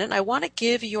in a minute. I want to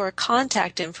give your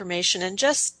contact information and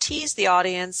just tease the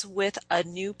audience with a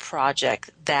new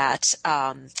project that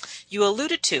you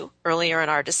alluded to earlier in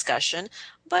our discussion,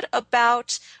 but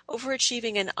about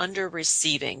overachieving and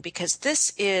under-receiving, because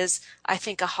this is, I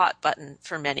think, a hot button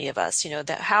for many of us.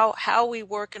 That how we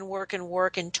work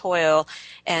and toil,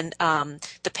 and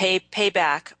the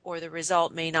payback or the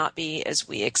result may not be as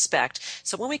we expect.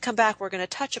 So when we come back, we're going to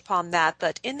touch upon that.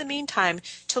 But in the meantime,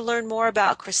 to learn more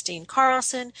about Kristine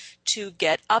Carlson, to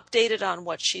get updated on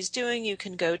what she's doing, you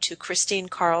can go to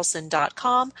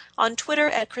KristineCarlson.com, on Twitter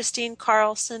at Kristine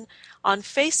Carlson, on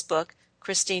Facebook,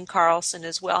 Kristine Carlson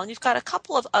as well. And you've got a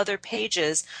couple of other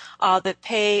pages that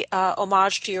pay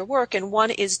homage to your work. And one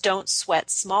is Don't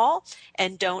Sweat Small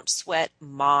and Don't Sweat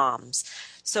Moms.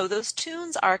 So those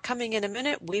tunes are coming in a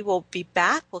minute. We will be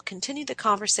back. We'll continue the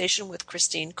conversation with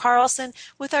Kristine Carlson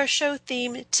with our show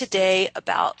theme today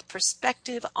about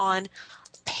perspective on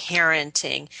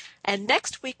parenting. And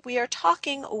next week we are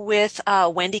talking with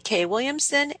Wendy K.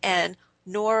 Williamson and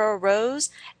Nora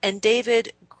Rose and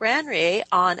David Granrier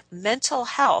on mental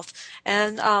health.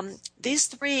 And these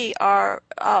three are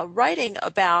writing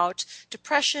about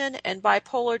depression and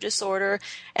bipolar disorder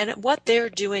and what they're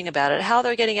doing about it, how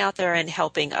they're getting out there and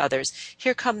helping others.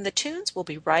 Here come the tunes. We'll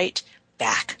be right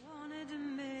back.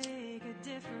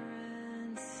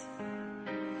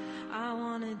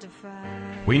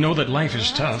 We know that life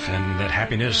is tough and that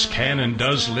happiness can and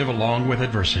does live along with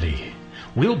adversity.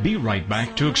 We'll be right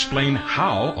back to explain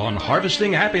how on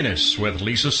Harvesting Happiness with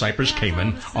Lisa Cypers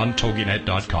Kamen on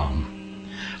TogiNet.com.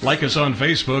 Like us on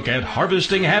Facebook at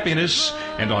Harvesting Happiness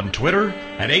and on Twitter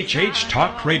at HH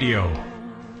Talk Radio.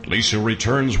 Lisa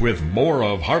returns with more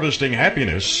of Harvesting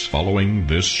Happiness following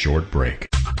this short break.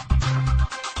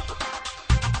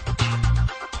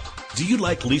 Do you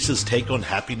like Lisa's take on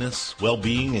happiness,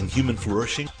 well-being, and human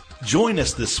flourishing? Join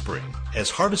us this spring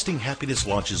as Harvesting Happiness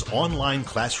launches online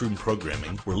classroom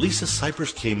programming where Lisa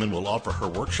Cypers Kamen will offer her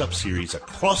workshop series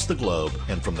across the globe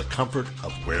and from the comfort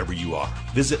of wherever you are.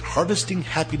 Visit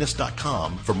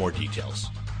harvestinghappiness.com for more details.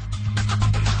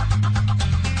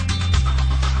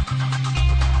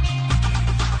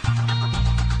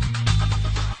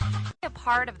 A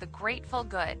part of the Grateful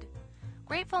Good.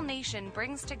 Grateful Nation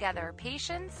brings together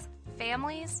patients,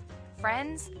 families,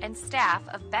 friends, and staff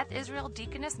of Beth Israel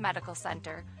Deaconess Medical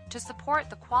Center to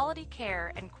support the quality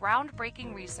care and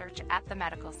groundbreaking research at the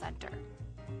medical center.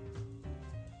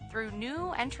 Through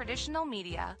new and traditional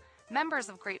media, members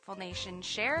of Grateful Nation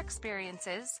share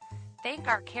experiences, thank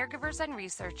our caregivers and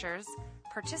researchers,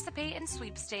 participate in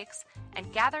sweepstakes,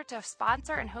 and gather to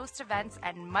sponsor and host events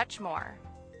and much more.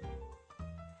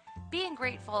 Being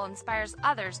grateful inspires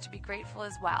others to be grateful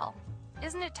as well.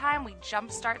 Isn't it time we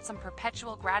jumpstart some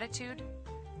perpetual gratitude?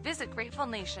 Visit Grateful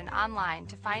Nation online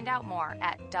to find out more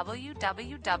at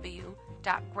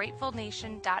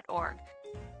www.gratefulnation.org.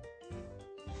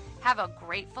 Have a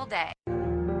grateful day.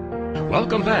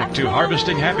 Welcome back to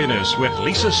Harvesting Happiness with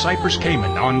Lisa Cypers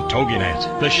Kamen on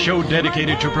TogiNet, the show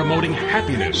dedicated to promoting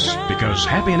happiness, because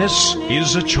happiness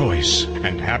is a choice,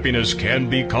 and happiness can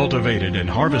be cultivated and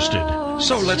harvested.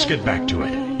 So let's get back to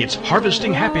it. It's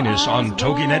Harvesting Happiness on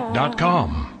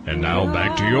TogiNet.com. And now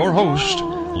back to your host,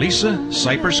 Lisa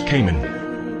Cypers Kamen.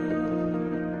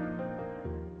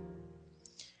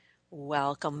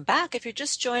 Welcome back. If you're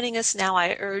just joining us now,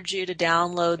 I urge you to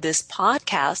download this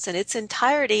podcast in its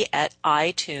entirety at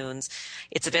iTunes.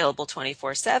 It's available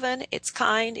 24/7. It's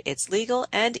kind, it's legal,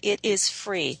 and it is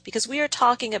free because we are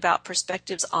talking about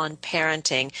perspectives on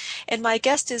parenting. And my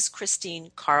guest is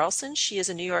Kristine Carlson. She is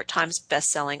a New York Times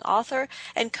bestselling author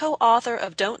and co-author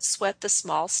of Don't Sweat the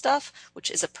Small Stuff, which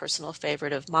is a personal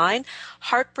favorite of mine,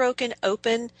 Heartbroken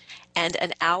Open, and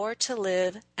An Hour to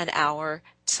Live, An Hour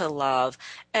to Love.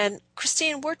 And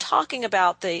Kristine, we're talking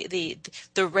about the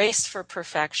race for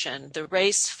perfection, the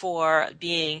race for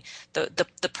being the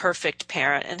perfect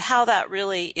parent, and how that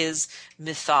really is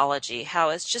mythology, how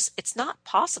it's not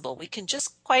possible. We can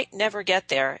just quite never get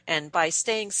there. And by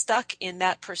staying stuck in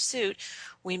that pursuit,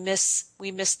 we miss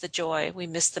the joy, we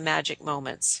miss the magic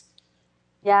moments.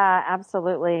 Yeah,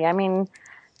 absolutely. I mean,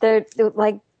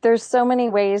 there's so many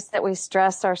ways that we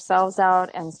stress ourselves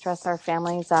out and stress our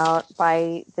families out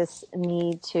by this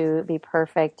need to be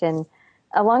perfect. And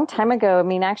a long time ago, I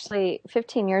mean, actually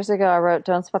 15 years ago, I wrote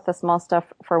Don't Sweat the Small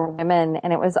Stuff for Women.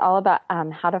 And it was all about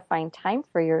how to find time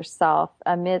for yourself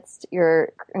amidst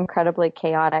your incredibly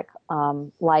chaotic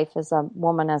life as a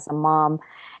woman, as a mom.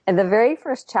 And the very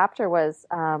first chapter was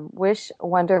Wish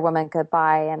Wonder Woman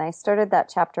Goodbye. And I started that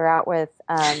chapter out with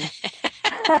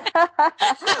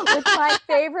with my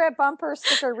favorite bumper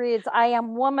sticker reads, I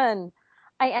am woman,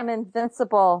 I am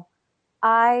invincible,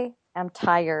 I am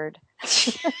tired.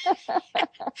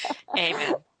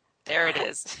 Amen. There it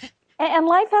is. And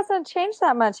life hasn't changed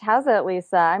that much, has it,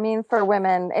 Lisa? I mean, for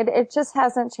women, it just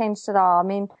hasn't changed at all. I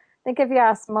mean, I think if you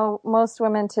ask most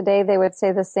women today, they would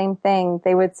say the same thing.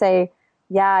 They would say,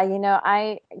 yeah,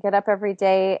 I get up every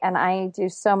day and I do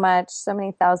so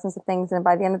many thousands of things. And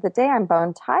by the end of the day, I'm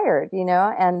bone tired,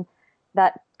 and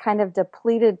that kind of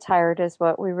depleted tired is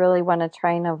what we really want to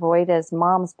try and avoid as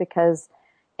moms, because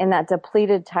in that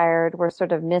depleted tired, we're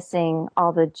sort of missing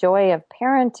all the joy of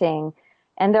parenting.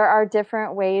 And there are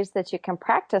different ways that you can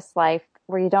practice life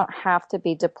where you don't have to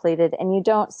be depleted and you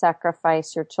don't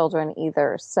sacrifice your children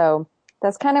either. So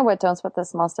that's kind of what Don't Sweat the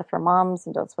Small Stuff for Moms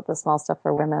and Don't Sweat the Small Stuff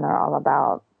for Women are all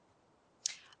about.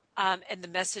 And the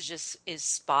message is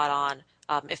spot on.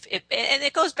 And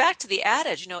it goes back to the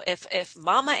adage, if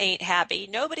mama ain't happy,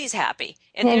 nobody's happy.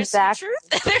 And Exactly.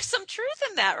 There's some truth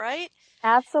in that, right?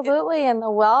 Absolutely. And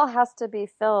the well has to be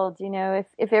filled.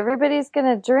 If everybody's going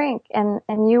to drink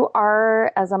and you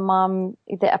are, as a mom,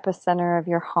 the epicenter of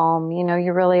your home,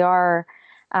 you really are.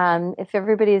 If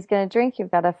everybody's going to drink, you've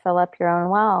got to fill up your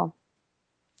own well.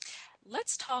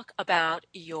 Let's talk about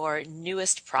your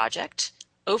newest project,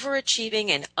 Overachieving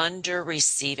and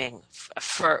Under-Receiving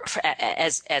for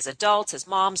as adults, as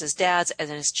moms, as dads,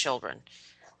 and as children.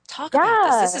 Talk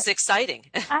about this. This is exciting.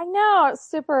 I know. It's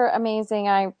super amazing.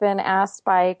 I've been asked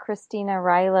by Christina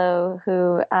Rilo,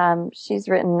 who she's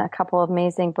written a couple of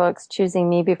amazing books, Choosing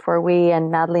Me Before We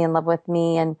and Madly in Love with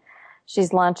Me. And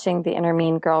she's launching the Inner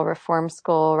Mean Girl Reform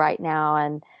School right now.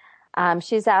 And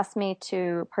she's asked me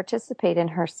to participate in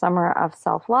her Summer of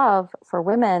Self-Love for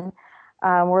women.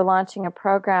 We're launching a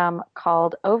program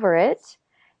called Over It,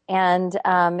 and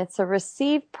it's a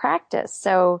receive practice.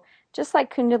 So just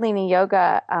like Kundalini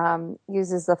Yoga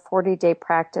uses a 40-day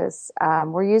practice,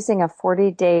 we're using a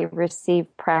 40-day receive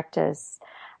practice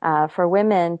for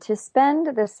women to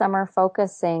spend this summer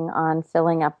focusing on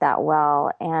filling up that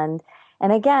well. And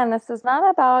again, this is not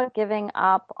about giving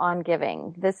up on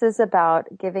giving. This is about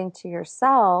giving to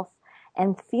yourself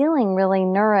and feeling really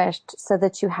nourished so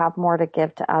that you have more to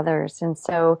give to others. And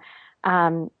so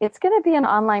it's going to be an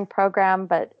online program,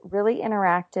 but really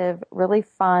interactive, really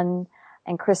fun,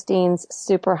 And Kristine's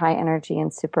super high energy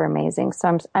and super amazing.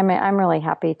 So I'm really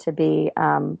happy to be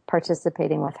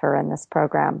participating with her in this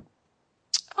program.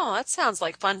 Oh, that sounds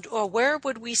like fun. Or where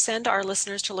would we send our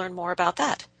listeners to learn more about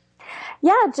that?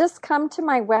 Yeah, just come to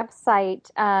my website.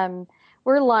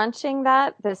 We're launching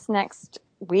that this next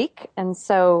week. And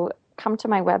so come to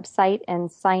my website and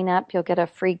sign up. You'll get a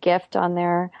free gift on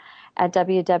there at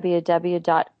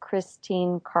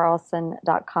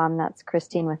www.KristineCarlson.com. That's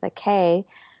Kristine with a K.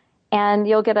 And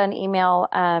you'll get an email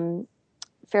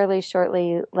fairly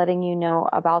shortly letting you know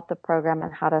about the program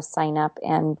and how to sign up.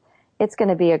 And it's going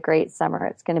to be a great summer.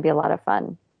 It's going to be a lot of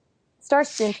fun.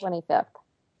 Starts June 25th.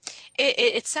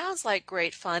 It sounds like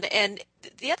great fun. And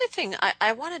the other thing,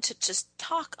 I wanted to just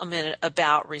talk a minute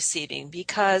about receiving,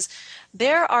 because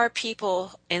there are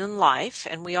people in life,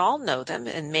 and we all know them,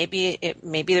 and maybe it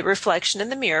may be the reflection in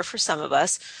the mirror for some of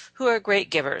us, who are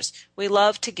great givers. We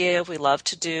love to give, we love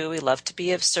to do, we love to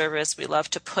be of service, we love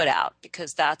to put out,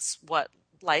 because that's what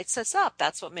lights us up.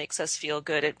 That's what makes us feel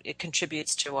good. It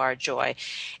contributes to our joy.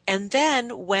 And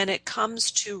then when it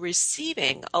comes to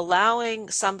receiving, allowing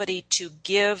somebody to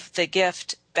give the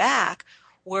gift back,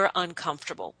 we're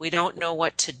uncomfortable. We don't know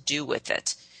what to do with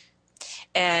it.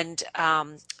 And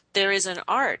there is an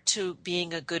art to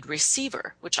being a good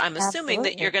receiver, which I'm assuming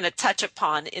that you're going to touch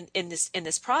upon in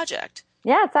this project.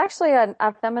 Yeah, it's actually a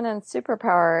feminine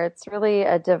superpower. It's really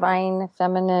a divine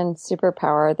feminine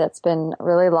superpower that's been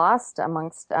really lost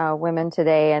amongst women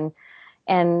today. And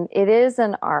it is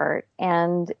an art,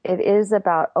 and it is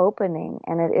about opening,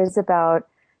 and it is about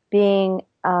being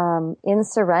in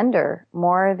surrender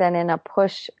more than in a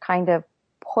push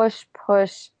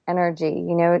energy.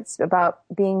 You know, it's about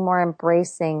being more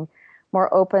embracing,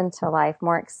 more open to life,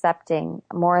 more accepting,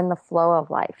 more in the flow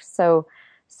of life.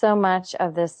 So much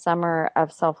of this summer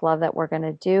of self-love that we're going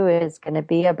to do is going to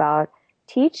be about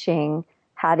teaching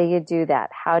how do you do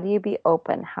that? How do you be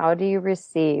open? How do you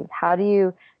receive? How do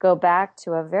you go back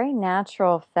to a very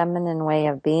natural feminine way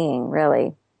of being,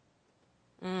 really?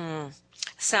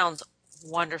 Sounds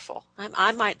wonderful.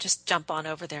 I might just jump on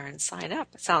over there and sign up.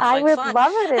 It sounds I like would fun.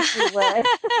 love it if you would.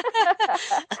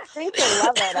 I think you'll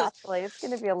love it, actually. It's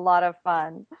going to be a lot of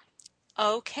fun.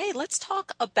 Okay, let's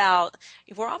talk about,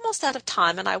 we're almost out of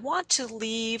time, and I want to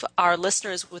leave our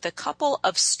listeners with a couple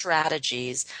of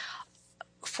strategies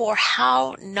for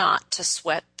how not to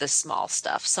sweat the small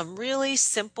stuff. Some really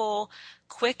simple,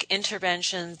 quick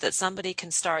interventions that somebody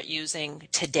can start using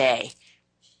today.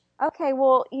 Okay,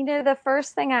 well, you know, the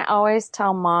first thing I always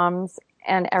tell moms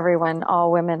and everyone,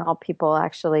 all women, all people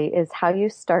actually, is how you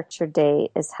start your day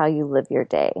is how you live your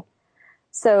day.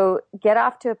 So get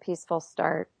off to a peaceful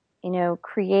start. You know,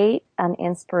 create an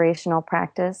inspirational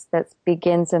practice that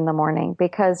begins in the morning,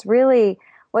 because really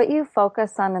what you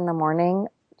focus on in the morning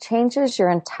changes your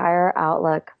entire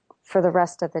outlook for the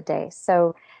rest of the day.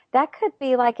 So that could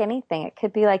be like anything. It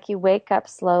could be like you wake up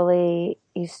slowly,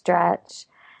 you stretch,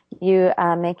 you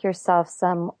make yourself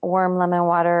some warm lemon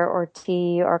water or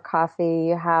tea or coffee,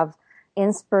 you have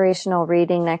inspirational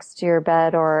reading next to your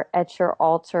bed or at your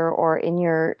altar or in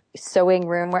your sewing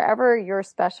room, wherever your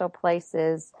special place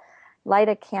is. Light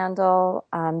a candle,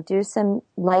 do some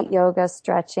light yoga,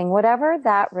 stretching, whatever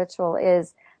that ritual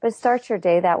is, but start your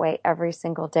day that way every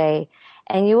single day.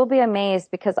 And you will be amazed,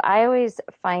 because I always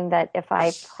find that if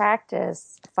I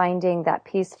practice finding that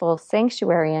peaceful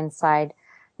sanctuary inside,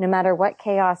 no matter what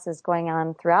chaos is going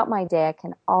on throughout my day, I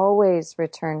can always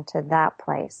return to that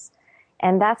place.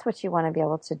 And that's what you want to be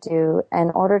able to do in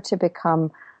order to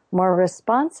become more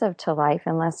responsive to life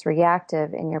and less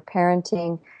reactive in your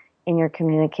parenting, in your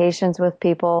communications with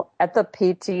people, at the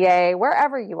PTA,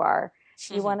 wherever you are.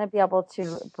 You want to be able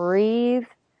to breathe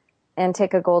and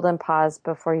take a golden pause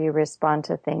before you respond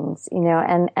to things, you know,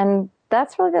 and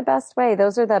that's really the best way.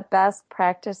 Those are the best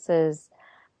practices.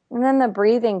 And then the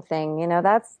breathing thing, you know,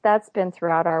 that's been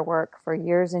throughout our work for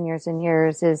years and years and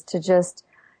years, is to just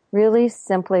really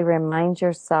simply remind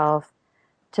yourself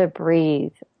to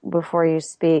breathe before you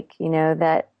speak. You know,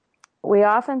 that we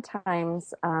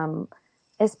oftentimes,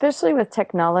 especially with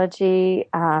technology,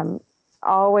 we are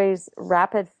always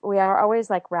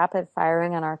like rapid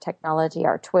firing on our technology,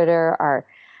 our Twitter,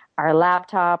 our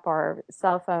laptop, our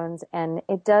cell phones, and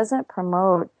it doesn't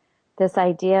promote this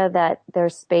idea that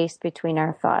there's space between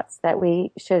our thoughts, that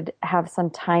we should have some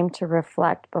time to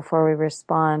reflect before we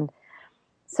respond.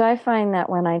 So I find that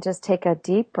when I just take a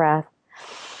deep breath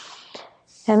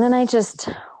and then I just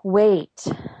wait,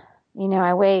 you know,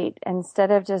 I wait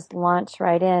instead of just launch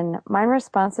right in, my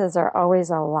responses are always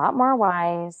a lot more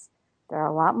wise, they're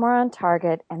a lot more on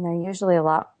target, and they're usually a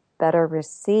lot better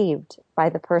received by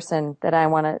the person that I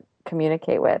want to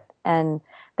communicate with. And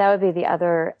that would be the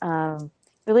other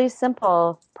really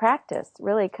simple practice,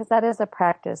 really, because that is a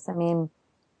practice. I mean,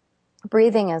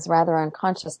 breathing is rather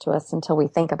unconscious to us until we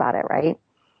think about it, right?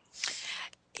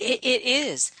 It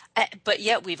is, but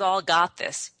yet we've all got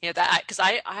this. That because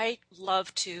I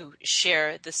love to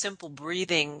share the simple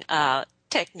breathing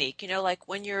technique. Like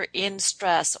when you're in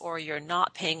stress or you're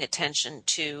not paying attention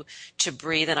to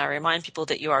breathe, and I remind people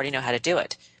that you already know how to do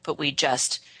it, but we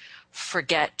just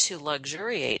forget to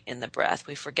luxuriate in the breath.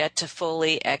 We forget to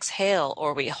fully exhale,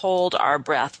 or we hold our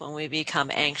breath when we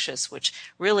become anxious, which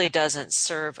really doesn't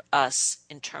serve us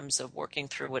in terms of working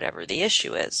through whatever the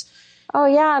issue is. Oh,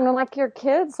 yeah. And like your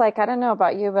kids, like, I don't know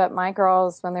about you, but my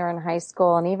girls, when they're in high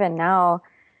school and even now,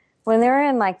 when they're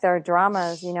in like their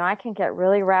dramas, I can get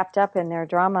really wrapped up in their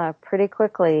drama pretty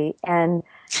quickly. And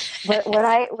what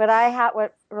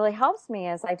really helps me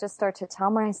is I just start to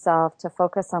tell myself to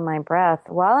focus on my breath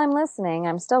while I'm listening.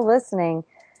 I'm still listening,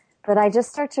 but I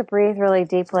just start to breathe really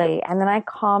deeply, and then I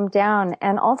calm down.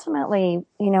 And ultimately,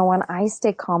 when I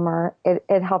stay calmer,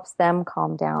 it helps them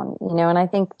calm down, and I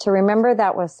think to remember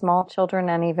that with small children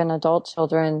and even adult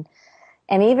children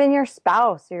and even your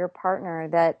spouse or your partner,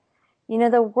 that,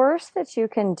 the worst that you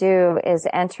can do is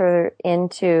enter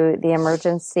into the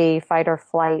emergency fight or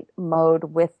flight mode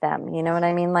with them. You know what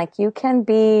I mean? Like, you can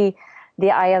be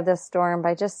the eye of the storm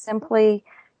by just simply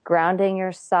grounding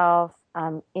yourself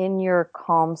in your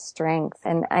calm strength.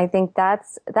 And I think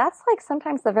that's like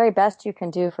sometimes the very best you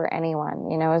can do for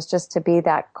anyone, is just to be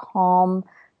that calm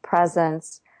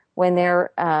presence when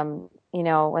they're,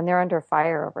 when they're under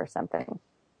fire over something.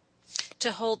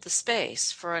 To hold the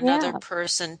space for another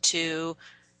person to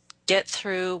get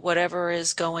through whatever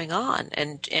is going on,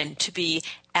 and to be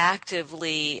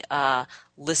actively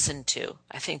listened to.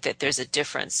 I think that there's a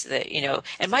difference that,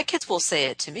 and my kids will say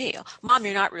it to me, Mom,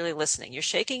 you're not really listening. You're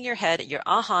shaking your head, you're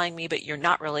ahhing me, but you're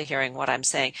not really hearing what I'm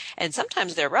saying. And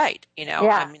sometimes they're right,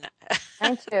 Yeah. I mean,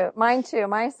 Mine too.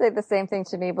 Mine say the same thing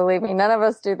to me. Believe me, none of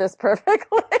us do this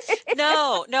perfectly.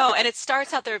 No. And it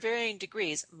starts out, there are varying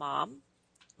degrees. Mom,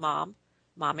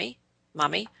 mommy,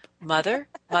 mother,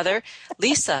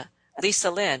 Lisa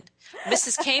Lynn,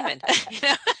 Mrs. Kamen.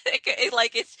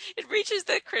 It reaches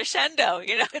the crescendo.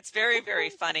 It's very,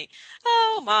 very funny.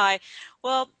 Oh my.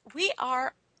 Well, we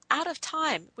are out of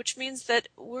time, which means that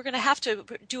we're going to have to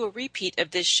do a repeat of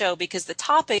this show because the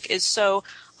topic is so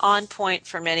on point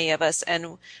for many of us,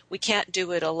 and we can't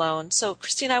do it alone. So,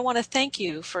 Kristine, I want to thank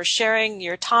you for sharing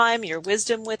your time, your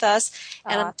wisdom with us,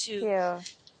 and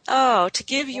to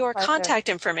give your contact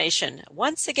information.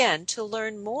 Once again, to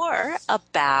learn more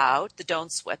about the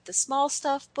Don't Sweat the Small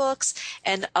Stuff books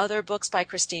and other books by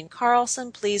Kristine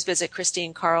Carlson, please visit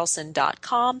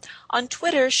KristineCarlson.com. On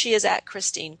Twitter, she is at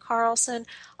Kristine Carlson.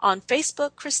 On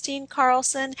Facebook, Kristine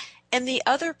Carlson. And the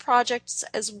other projects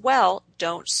as well,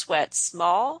 Don't Sweat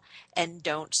Small and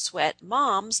Don't Sweat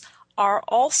Moms, are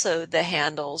also the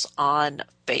handles on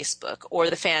Facebook or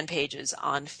the fan pages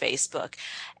on Facebook.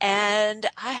 And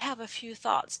I have a few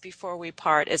thoughts before we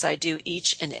part, as I do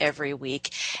each and every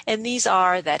week. And these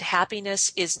are that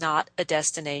happiness is not a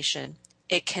destination.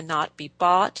 It cannot be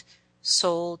bought,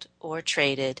 sold, or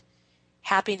traded.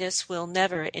 Happiness will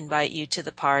never invite you to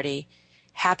the party.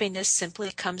 Happiness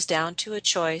simply comes down to a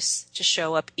choice to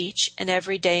show up each and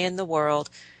every day in the world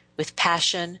with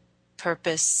passion,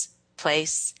 purpose,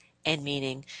 place, and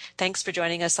meaning. Thanks for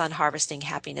joining us on Harvesting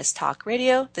Happiness Talk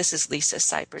Radio. This is Lisa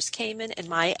Cypers Kamen and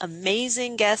my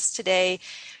amazing guests today,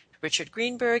 Richard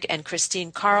Greenberg and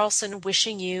Kristine Carlson,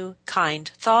 wishing you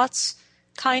kind thoughts,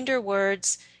 kinder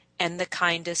words, and the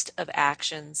kindest of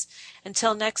actions.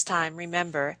 Until next time,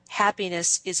 remember,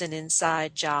 happiness is an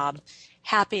inside job.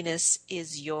 Happiness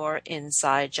is your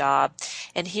inside job.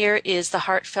 And here is the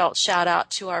heartfelt shout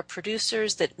out to our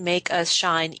producers that make us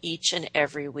shine each and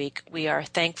every week. We are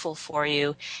thankful for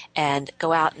you, and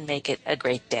go out and make it a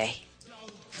great day.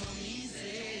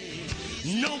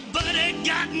 Nobody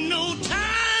got no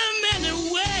time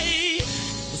anyway.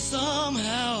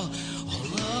 Somehow.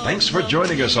 Thanks for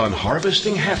joining us on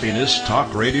Harvesting Happiness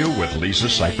Talk Radio with Lisa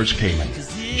Cypers Kamen.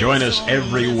 Join us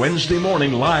every Wednesday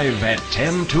morning live at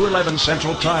 10 to 11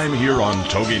 Central Time here on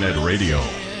TogiNet Radio.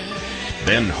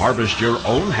 Then harvest your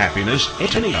own happiness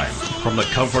anytime from the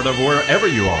comfort of wherever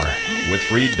you are with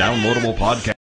free downloadable podcasts.